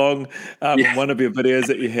crawling along in one of your videos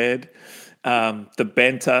that you had, the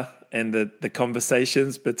banter and the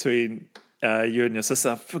conversations between you and your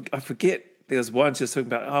sister. I forget. There was one she was talking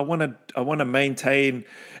about, I want to maintain,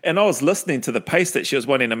 and I was listening to the pace that she was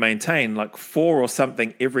wanting to maintain, like 4 or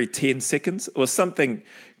something every 10 seconds or something.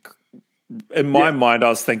 In my mind, I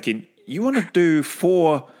was thinking, you want to do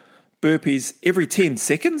 4 burpees every 10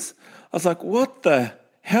 seconds? I was like, what the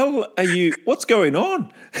hell are you, what's going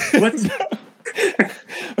on?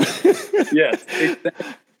 Yes,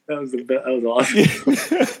 exactly. That was awesome.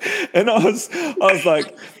 And I was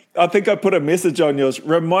like, I think I put a message on yours.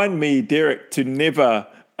 Remind me, Derek, to never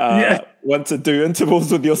want to do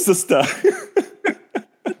intervals with your sister.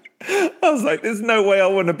 I was like, there's no way I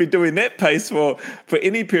want to be doing that pace for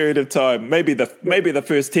any period of time. Maybe the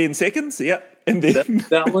first 10 seconds. Yeah. And then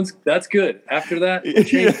that's good. After that, we'll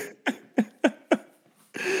change.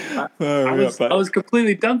 I was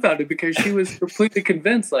completely dumbfounded because she was completely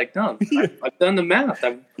convinced, like, no, I've done the math.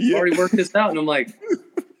 I've already worked this out. And I'm like,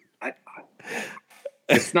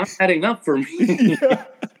 it's not adding up for me.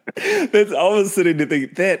 I was sitting there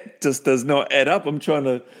thinking, that just does not add up. I'm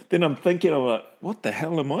thinking, I'm like, what the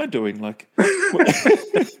hell am I doing? Like,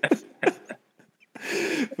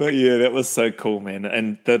 but yeah, that was so cool, man.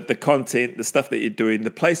 And the content, the stuff that you're doing,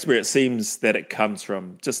 the place where it seems that it comes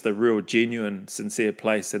from, just a real genuine, sincere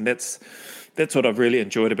place. And that's what I've really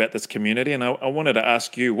enjoyed about this community. And I wanted to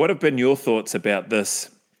ask you, what have been your thoughts about this?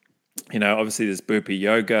 Obviously there's burpee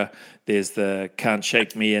yoga, there's the Can't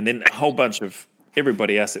Shake Me, and then a whole bunch of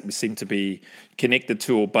everybody else that we seem to be connected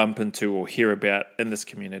to or bump into or hear about in this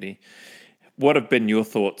community. What have been your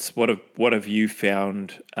thoughts? What have you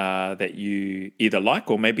found that you either like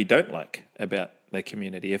or maybe don't like about the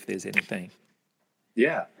community, if there's anything?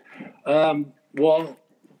 Yeah. Well,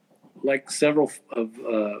 like several of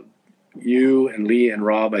you and Lee and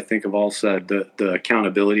Rob, I think, have all said the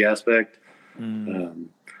accountability aspect.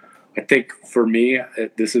 I think for me,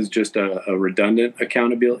 this is just a redundant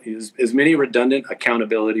accountability. As many redundant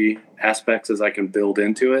accountability aspects as I can build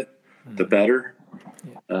into it, the better.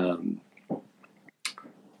 Yeah.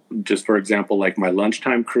 Just for example, like my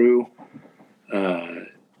lunchtime crew, an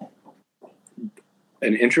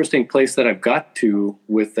interesting place that I've got to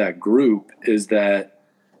with that group is that,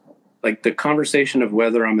 like, the conversation of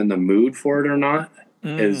whether I'm in the mood for it or not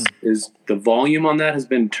is the volume on that has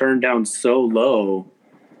been turned down so low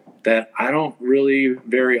that I don't really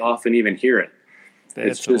very often even hear it.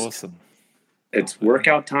 That's just awesome. It's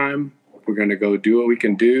workout time. We're going to go do what we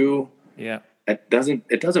can do. Yeah. It doesn't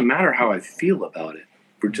matter how I feel about it.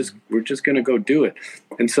 We're just going to go do it.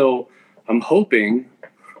 And so I'm hoping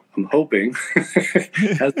hasn't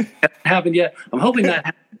happened yet. I'm hoping that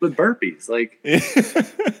happens with burpees. Like,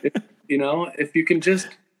 if you can just,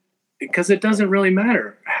 because it doesn't really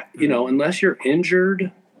matter, unless you're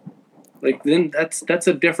injured, like, then that's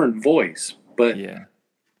a different voice. But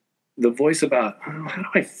the voice about, how do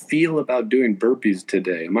I feel about doing burpees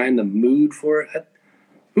today? Am I in the mood for it?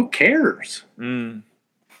 Who cares?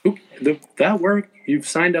 that work you've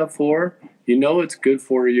signed up for, you know it's good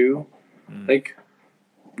for you. Like,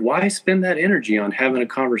 why spend that energy on having a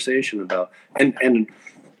conversation about? And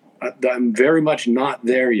I'm very much not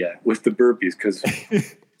there yet with the burpees, because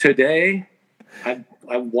today I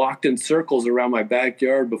walked in circles around my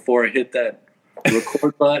backyard before I hit that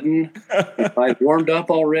record button. If I warmed up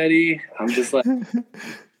already, I'm just like,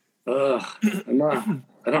 ugh, I'm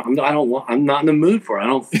not in the mood for it. I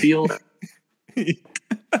don't feel.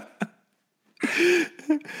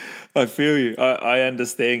 I feel you. I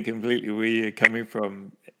understand completely where you're coming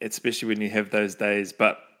from, especially when you have those days.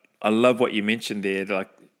 But I love what you mentioned there. Like,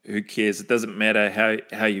 who cares? It doesn't matter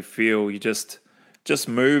how you feel. You just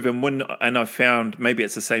move. And I found, maybe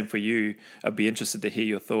it's the same for you. I'd be interested to hear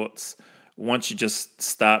your thoughts. Once you just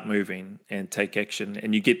start moving and take action,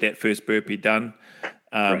 and you get that first burpee done,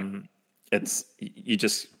 Right. it's you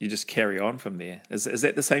just carry on from there. Is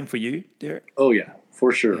that the same for you, Derek? Oh yeah,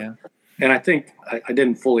 for sure. Yeah. And I think I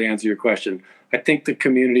didn't fully answer your question. I think the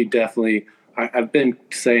community definitely. I've been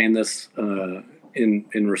saying this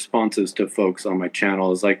in responses to folks on my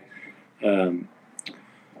channel, is like, the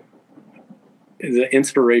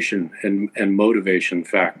inspiration and motivation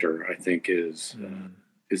factor, I think, is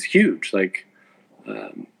huge. Like,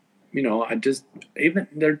 I just, even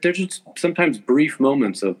there's just sometimes brief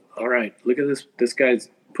moments of, all right, look at this guy's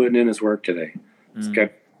putting in his work today.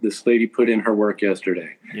 This lady put in her work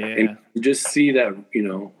yesterday. Yeah. And you just see that,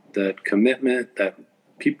 that commitment, that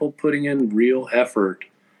people putting in real effort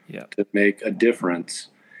to make a difference,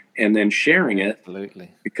 and then sharing it.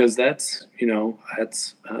 Absolutely. Because that's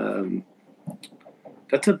a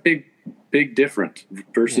big difference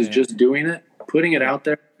versus just doing it, putting it out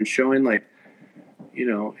there and showing, like,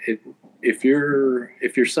 if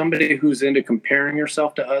you're somebody who's into comparing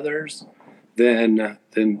yourself to others, then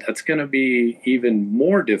that's going to be even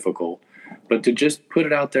more difficult. But to just put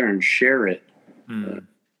it out there and share it,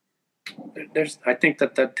 I think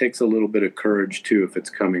that takes a little bit of courage too, if it's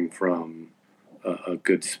coming from a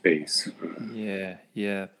good space.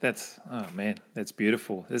 Yeah. That's, oh man, that's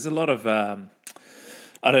beautiful. There's a lot of I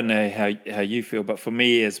don't know how you feel, but for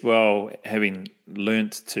me as well, having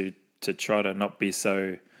learnt to try to not be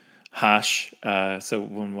so harsh. So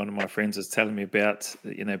when one of my friends was telling me about,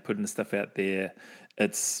 putting stuff out there,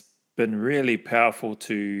 it's been really powerful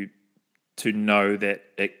to know that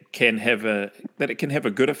it can have a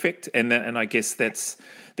good effect, and I guess that's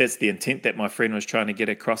the intent that my friend was trying to get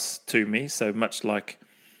across to me. So much like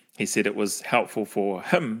he said it was helpful for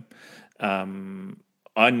him,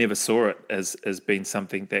 I never saw it as being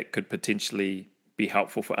something that could potentially be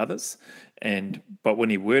helpful for others. But when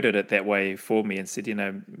he worded it that way for me and said,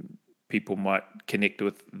 people might connect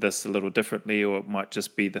with this a little differently, or it might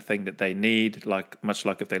just be the thing that they need, much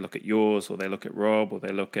like if they look at yours, or they look at Rob, or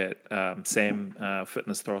they look at Sam,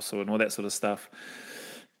 Fitness Throstle, and all that sort of stuff.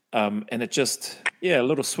 And it just, a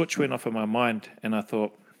little switch went off in my mind, and I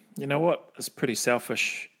thought, you know what, it's pretty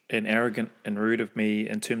selfish and arrogant and rude of me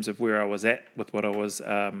in terms of where I was at with what I was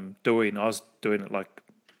doing. I was doing it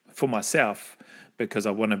for myself, because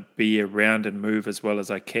I want to be around and move as well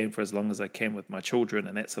as I can for as long as I can with my children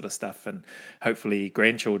and that sort of stuff, and hopefully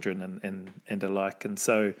grandchildren and the like. And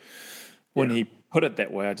so when he put it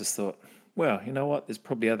that way, I just thought, well, you know what? There's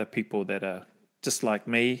probably other people that are just like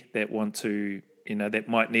me that want to, that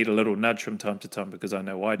might need a little nudge from time to time, because I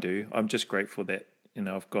know I do. I'm just grateful that,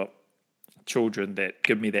 I've got children that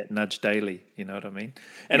give me that nudge daily. You know what I mean?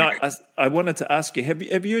 And I wanted to ask you,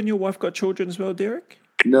 have you and your wife got children as well, Derek?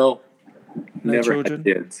 No never children?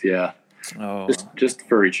 had kids. Yeah. Oh, just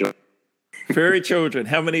furry children. Furry children.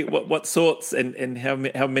 How many? What sorts? And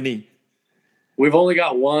how many? We've only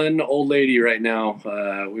got one old lady right now.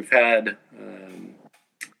 We've had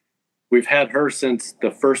her since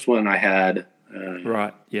the first one I had.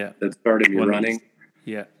 Right. Yeah. That started me running.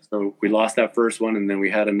 Yeah. So we lost that first one, and then we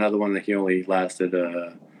had another one that he only lasted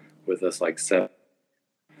with us like 7.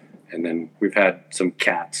 And then we've had some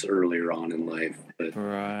cats earlier on in life. But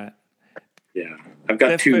right. Yeah, I've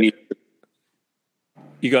got 2 nieces.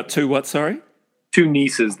 You got 2 what? Sorry. 2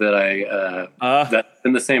 nieces that that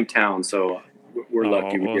in the same town. So we're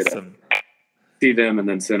lucky we get to see them and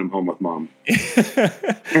then send them home with mom.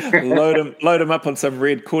 load them up on some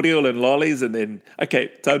red cordial and lollies, and then okay,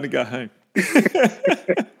 time to go home.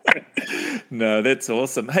 No, that's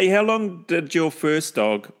awesome. Hey, how long did your first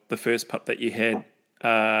dog, the first pup that you had,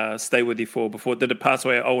 stay with you for before? Did it pass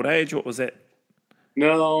away at old age? What was that?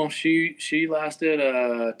 No, she lasted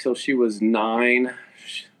till she was 9.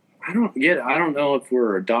 I don't know if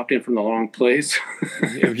we're adopting from the wrong place.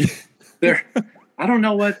 I don't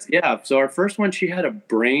know what. Yeah. So our first one, she had a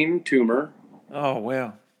brain tumor. Oh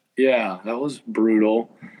wow. Yeah, that was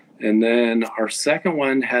brutal. And then our second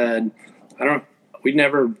one we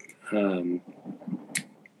um,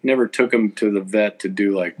 never took him to the vet to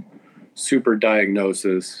do like super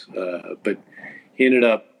diagnosis, but he ended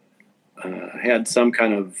up had some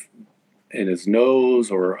kind of in his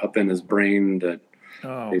nose or up in his brain that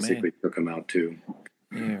basically took him out too.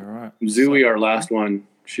 Yeah, right. Zooey, our last one,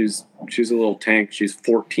 she's a little tank. She's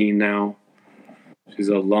 14 now. She's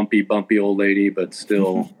a lumpy, bumpy old lady, but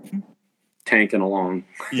still tanking along.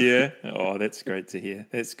 Yeah. Oh, that's great to hear.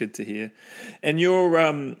 That's good to hear. And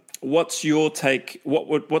what's your take?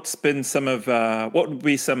 What's been some of what would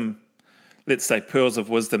be some, let's say, pearls of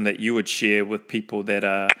wisdom that you would share with people that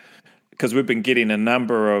are, because we've been getting a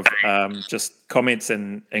number of just comments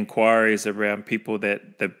and inquiries around people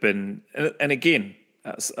that they've been, and again,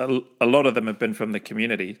 a lot of them have been from the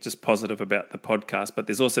community, just positive about the podcast. But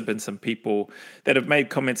there's also been some people that have made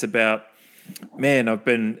comments about, man,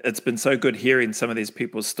 it's been so good hearing some of these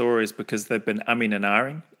people's stories because they've been umming and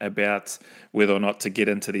ahhing about whether or not to get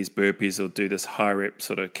into these burpees or do this high rep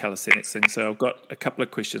sort of calisthenics thing. So I've got a couple of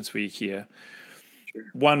questions for you here. Sure.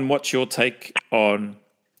 One, what's your take on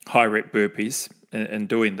high rep burpees and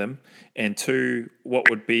doing them? And two, what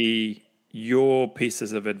would be your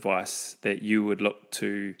pieces of advice that you would look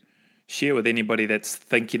to share with anybody that's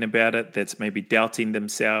thinking about it, that's maybe doubting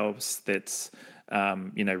themselves, that's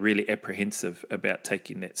really apprehensive about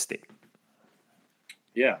taking that step?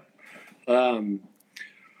 Yeah.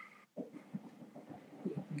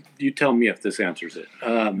 You tell me if this answers it.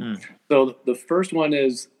 So the first one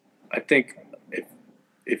is, I think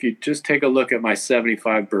if you just take a look at my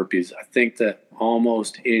 75 burpees, I think that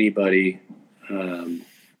almost anybody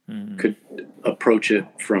could approach it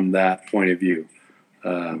from that point of view.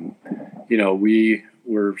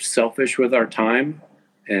 We're selfish with our time,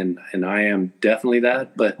 and I am definitely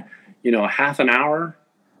that, but half an hour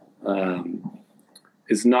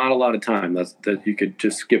is not a lot of time. That you could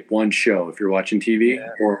just skip one show if you're watching TV,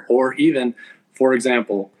 or even, for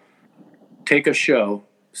example, take a show,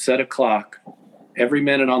 set a clock, every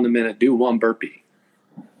minute on the minute, do one burpee.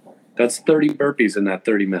 That's 30 burpees in that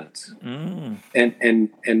 30 minutes. And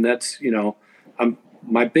that's,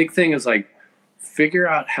 my big thing is like, figure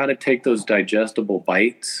out how to take those digestible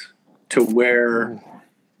bites to where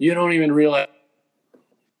you don't even realize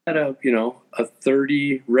at a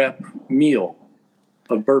 30 rep meal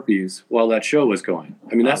of burpees while that show was going.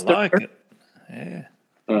 I mean, that's it. Yeah.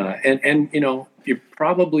 And you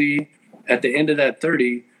probably at the end of that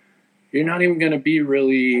 30, you're not even going to be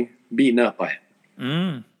really beaten up by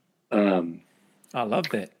it. I love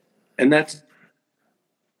that. And that's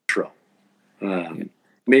true.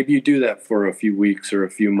 Maybe you do that for a few weeks or a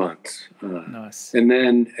few months. Nice. And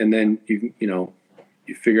then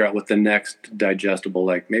you figure out what the next digestible,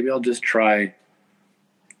 like maybe I'll just try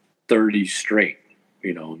 30 straight,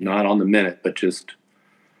 not on the minute, but just,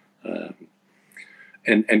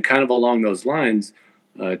 and kind of along those lines,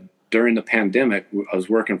 during the pandemic, I was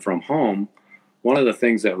working from home. One of the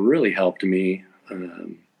things that really helped me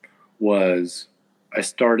was I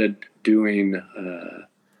started doing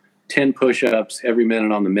 10 push-ups every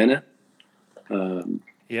minute on the minute.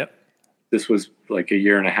 Yep. This was like a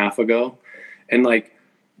year and a half ago. And like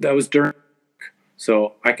that was during,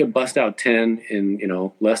 so I could bust out 10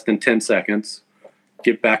 in, less than 10 seconds,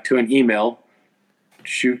 get back to an email,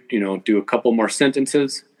 shoot, do a couple more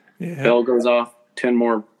sentences, bell goes off, 10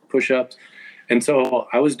 more push-ups. And so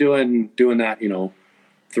I was doing that,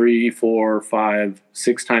 3, 4, 5,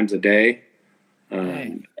 6 times a day.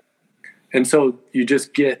 And so you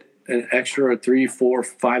just get an extra 300, 400,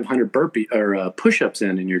 500 burpee or push-ups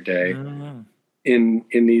in your day. In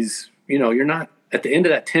these, you're not at the end of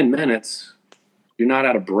that 10 minutes, you're not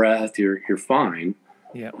out of breath. You're fine.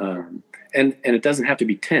 Yeah. And it doesn't have to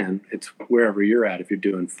be 10. It's wherever you're at. If you're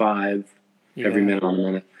doing 5 every minute on a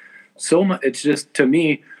minute, so much. It's just, to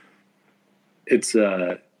me, it's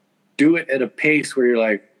do it at a pace where you're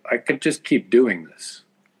like, I could just keep doing this.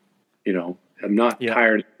 I'm not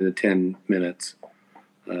tired of the 10 minutes.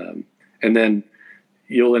 And then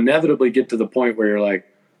you'll inevitably get to the point where you're like,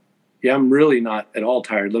 yeah, I'm really not at all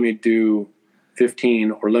tired. Let me do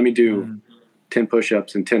 15, or let me do 10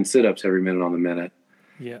 push-ups and 10 sit-ups every minute on the minute.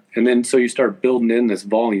 Yeah. And then so you start building in this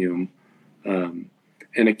volume. And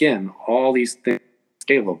again, all these things are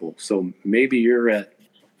scalable. So maybe you're at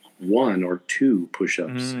 1 or 2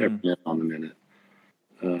 push-ups every minute on the minute.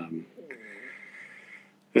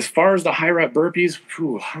 As far as the high rep burpees,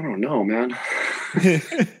 I don't know, man.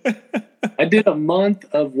 I did a month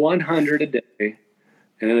of 100 a day.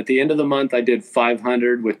 And then at the end of the month, I did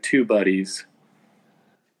 500 with 2 buddies.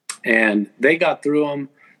 And they got through them.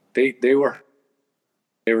 They were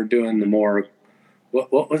they were doing the more,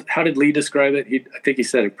 how did Lee describe it? I think he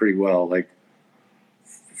said it pretty well, like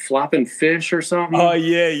flopping fish or something. Oh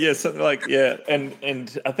yeah, something like, yeah.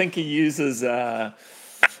 And I think he uses one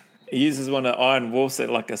of Iron Wolf's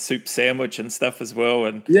like a soup sandwich and stuff as well,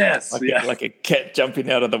 and yes, like a cat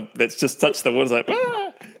jumping out of that's just touched the water, like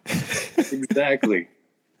ah! Exactly.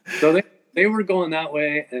 So they were going that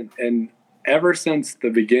way, and ever since the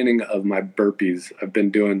beginning of my burpees, I've been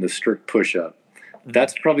doing the strict push-up. Mm-hmm.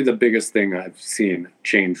 That's probably the biggest thing I've seen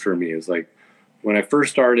change for me. Is like when I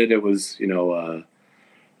first started, it was a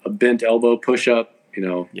bent elbow push-up,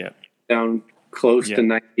 down close to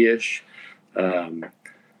 90-ish.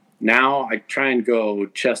 Now I try and go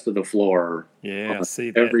chest to the floor. Yeah, I see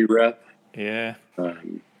that. Every rep. Yeah.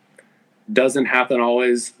 Doesn't happen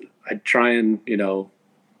always. I try and,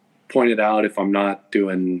 point it out if I'm not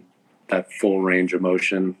doing that full range of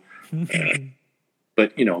motion.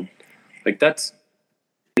 But, like that's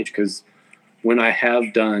because when I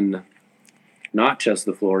have done not chest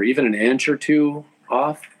to the floor, even an inch or two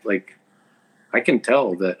off, like I can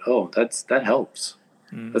tell that, that helps.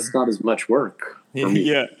 That's not as much work for me.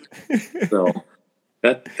 Yeah. So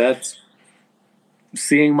that's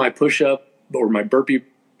seeing my push up or my burpee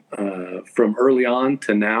from early on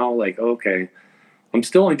to now, like, okay, I'm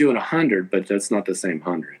still only doing 100, but that's not the same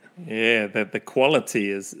 100. Yeah, the quality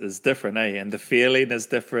is different, eh? And the feeling is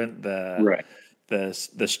different. The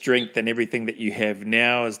strength and everything that you have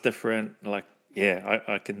now is different. Like, yeah,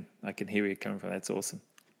 I can hear where you're coming from. That's awesome.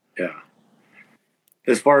 Yeah.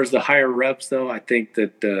 As far as the higher reps, though, I think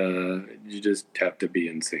that you just have to be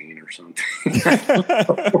insane or something.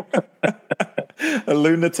 A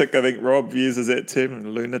lunatic, I think Rob uses that term,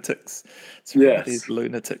 lunatics. Yes. These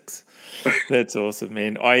lunatics. That's awesome,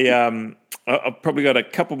 man. I've probably got a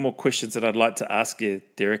couple more questions that I'd like to ask you,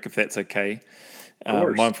 Derek, if that's okay.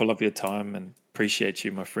 Mindful of your time and appreciate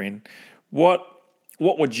you, my friend. What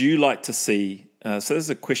would you like to see? So this is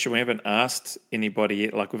a question we haven't asked anybody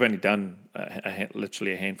yet. Like we've only done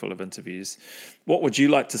literally a handful of interviews. What would you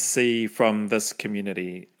like to see from this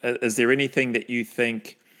community? Is there anything that you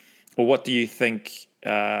think, or what do you think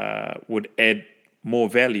would add more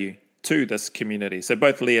value to this community? So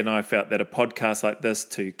both Lee and I felt that a podcast like this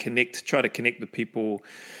to try to connect with people,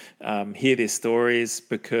 hear their stories,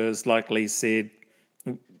 because like Lee said,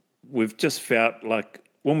 we've just felt like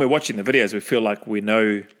when we're watching the videos, we feel like we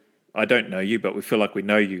know. I don't know you, but we feel like we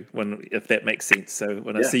know you, if that makes sense. So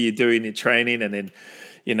when I see you doing your training, and then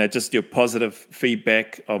just your positive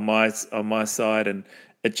feedback on my side, and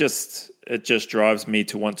it just drives me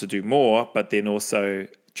to want to do more, but then also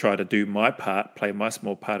try to do my part, play my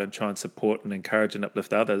small part, and try and support and encourage and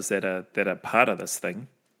uplift others that are part of this thing.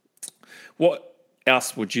 What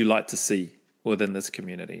else would you like to see within this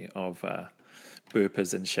community of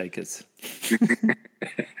burpers and shakers?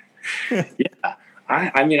 Yeah.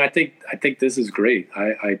 I mean, I think this is great.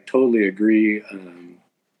 I totally agree.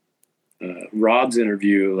 Rob's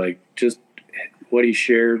interview, like just what he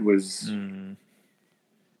shared was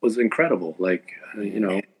incredible. Like,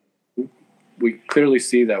 we clearly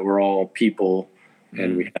see that we're all people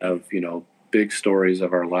and we have, big stories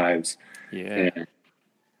of our lives. Yeah. And,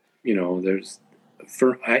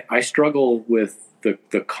 I struggle with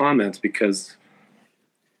the comments because,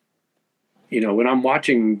 when I'm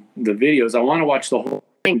watching the videos, I want to watch the whole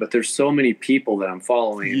thing, but there's so many people that I'm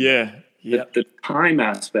following. Yeah. The time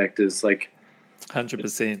aspect is like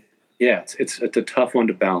 100%. Yeah, it's a tough one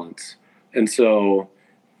to balance. And so,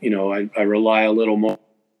 I rely a little more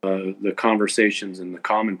on the conversations and the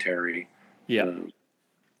commentary. Yeah.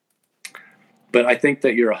 But I think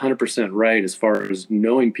that you're 100% right as far as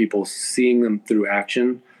knowing people, seeing them through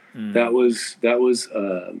action. That was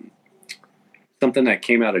something that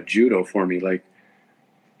came out of judo for me. Like,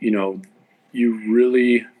 you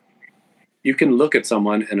can look at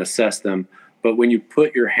someone and assess them, but when you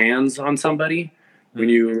put your hands on somebody, when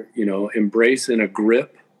you embrace in a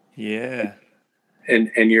grip, and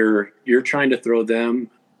you're trying to throw them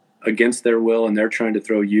against their will and they're trying to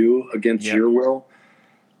throw you against your will,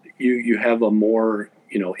 you have a more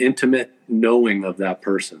intimate knowing of that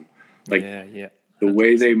person. Like the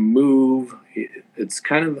way they move, it's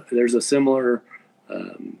kind of, there's a similar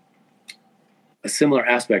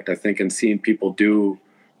aspect, I think, in seeing people do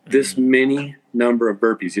this many number of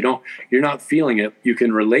burpees. You're not feeling it. You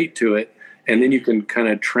can relate to it, and then you can kind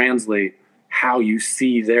of translate how you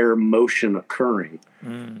see their motion occurring.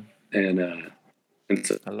 And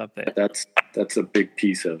so I love that. That's a big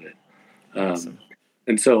piece of it. Awesome.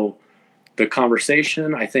 And so the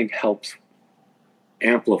conversation, I think, helps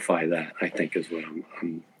amplify that, I think, is what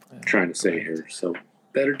I'm trying to say here. So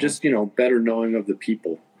better, just, better knowing of the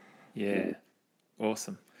people. Yeah.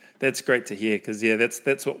 Awesome. That's great to hear because, yeah,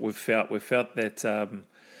 that's what we've felt. We've felt that,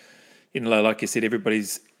 like you said,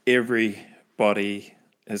 everybody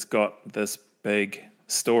has got this big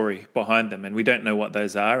story behind them, and we don't know what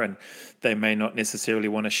those are, and they may not necessarily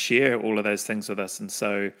want to share all of those things with us. And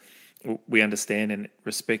so we understand and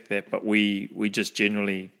respect that, but we just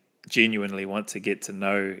genuinely want to get to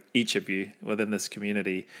know each of you within this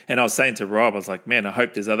community. And I was saying to Rob, I was like, man, I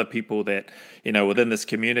hope there's other people that, within this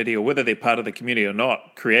community, or whether they're part of the community or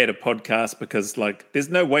not, create a podcast, because like there's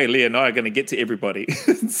no way Lee and I are going to get to everybody.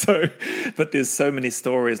 But there's so many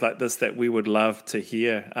stories like this that we would love to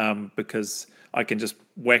hear, because I can just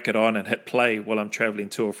whack it on and hit play while I'm traveling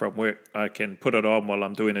to or from work. I can put it on while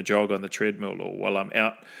I'm doing a jog on the treadmill, or while I'm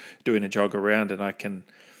out doing a jog around, and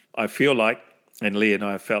I feel like, and Lee and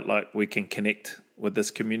I have felt like we can connect with this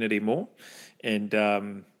community more. And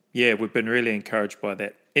we've been really encouraged by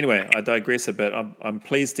that. Anyway, I digress a bit. I'm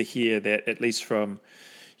pleased to hear that, at least from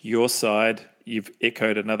your side, you've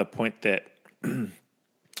echoed another point that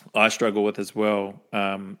I struggle with as well,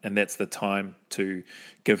 and that's the time to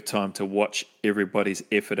give time to watch everybody's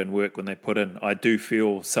effort and work when they put in. I do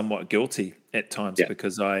feel somewhat guilty at times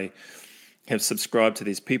because I have subscribed to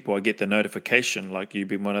these people. I get the notification, like you've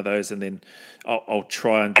been one of those, and then I'll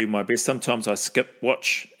try and do my best. Sometimes I skip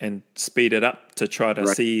watch and speed it up to try to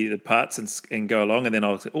see the parts and go along, and then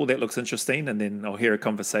I'll say, oh, that looks interesting, and then I'll hear a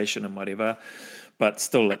conversation and whatever. But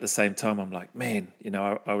still, at the same time, I'm like, man,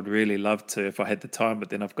 I would really love to if I had the time, but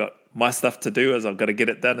then I've got my stuff to do, as I've got to get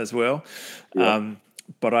it done as well. Yeah.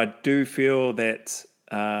 But I do feel that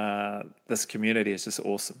this community is just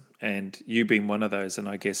awesome, and you being one of those. And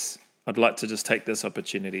I guess I'd like to just take this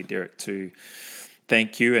opportunity, Derek, to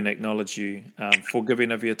thank you and acknowledge you for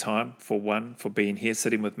giving of your time, for being here,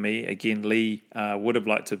 sitting with me. Again, Lee would have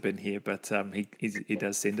liked to have been here, but he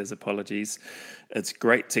does send his apologies. It's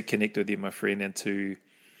great to connect with you, my friend, and to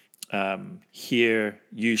hear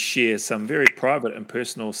you share some very private and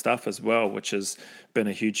personal stuff as well, which has been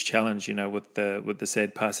a huge challenge, with the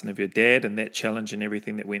sad passing of your dad, and that challenge and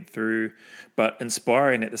everything that went through, but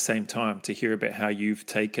inspiring at the same time to hear about how you've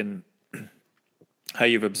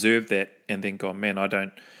observed that and then gone, man, I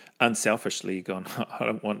don't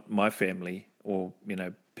want my family or,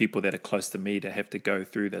 people that are close to me to have to go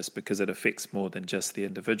through this, because it affects more than just the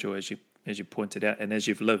individual, as you pointed out, and as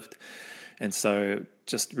you've lived. And so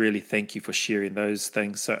just really thank you for sharing those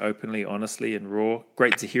things so openly, honestly, and raw.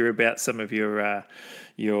 Great to hear about some of your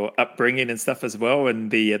upbringing and stuff as well, and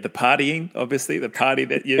the partying, obviously, the party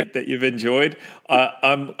that you've enjoyed.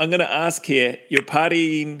 I'm going to ask here, your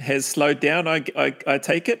partying has slowed down, I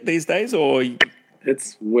take it, these days, or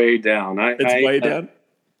it's way down. Way down.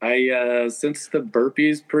 Since the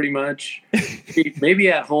burpees, pretty much, maybe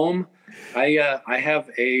at home. I have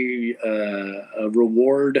a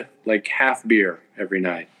reward, like half beer every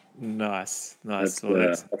night. Nice. That's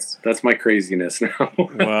my craziness now.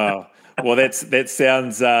 Wow. Well, that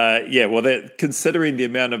sounds considering the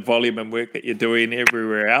amount of volume and work that you're doing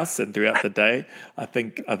everywhere else and throughout the day, I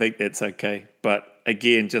think that's okay. But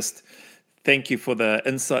again, just thank you for the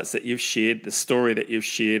insights that you've shared, the story that you've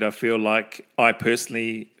shared. I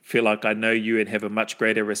personally feel like I know you and have a much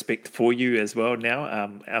greater respect for you as well now,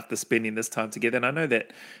 after spending this time together. And I know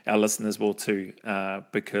that our listeners will too,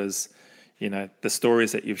 because, the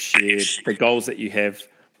stories that you've shared, the goals that you have,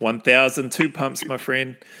 1,002 pumps, my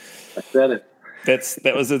friend. I said it.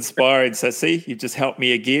 That was inspiring. So see, you just helped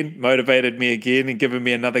me again, motivated me again, and given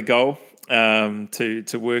me another goal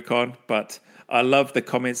to work on. But I love the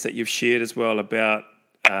comments that you've shared as well about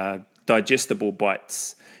digestible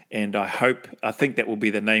bites. And I think that will be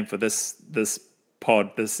the name for this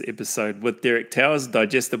episode with Derek Towers.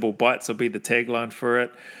 Digestible bites will be the tagline for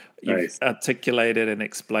it. You've articulated and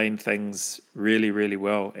explained things really, really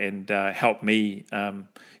well, and helped me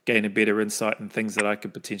gain a better insight in things that I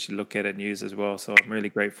could potentially look at and use as well. So I'm really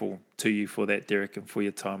grateful to you for that, Derek, and for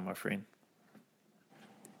your time, my friend.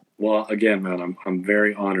 Well, again, man, I'm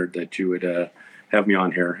very honored that you would have me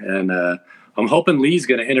on here, and I'm hoping Lee's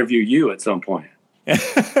going to interview you at some point.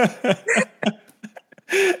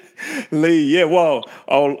 Lee, yeah, well,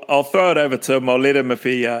 I'll throw it over to him. I'll let him if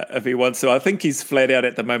he wants to. I think he's flat out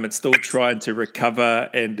at the moment, still trying to recover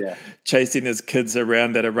and chasing his kids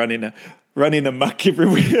around that are running amok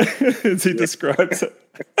everywhere, as he describes it.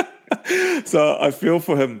 So I feel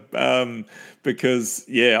for him, because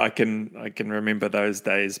I can remember those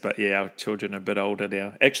days. But our children are a bit older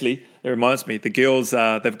now. Actually, it reminds me, the girls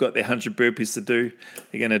they've got their 100 burpees to do.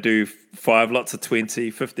 They're going to do 5 lots of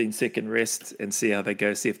 20, 15-second rest, and see how they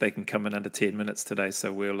go. See if they can come in under 10 minutes today.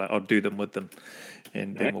 So I'll do them with them,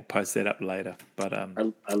 and then we'll post that up later. But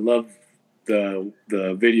I love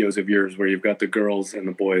the videos of yours where you've got the girls and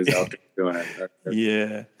the boys out there doing it.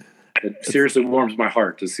 Yeah. It seriously warms my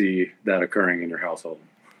heart to see that occurring in your household.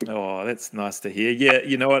 Oh, that's nice to hear. Yeah,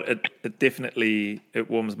 you know what? It definitely it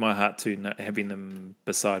warms my heart too, having them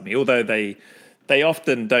beside me. Although they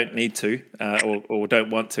often don't need to, or don't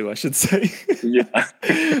want to, I should say. Yeah.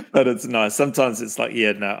 But it's nice. Sometimes it's like,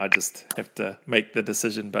 yeah, no, I just have to make the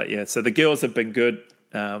decision. But yeah, so the girls have been good,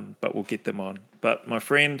 but we'll get them on. But my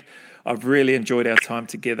friend, I've really enjoyed our time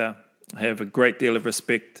together. I have a great deal of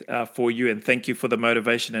respect for you, and thank you for the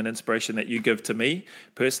motivation and inspiration that you give to me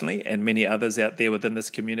personally and many others out there within this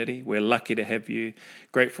community. We're lucky to have you.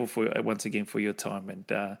 Grateful for once again for your time,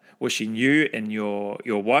 and wishing you and your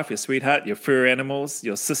wife, your sweetheart, your fur animals,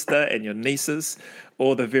 your sister and your nieces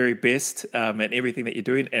all the very best, and everything that you're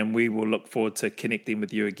doing. And we will look forward to connecting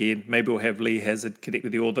with you again. Maybe we'll have Lee Hazard connect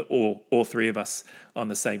with you, all three of us on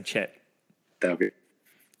the same chat. That'll be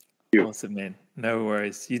awesome, man. No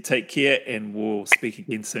worries. You take care, and we'll speak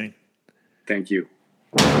again soon. Thank you.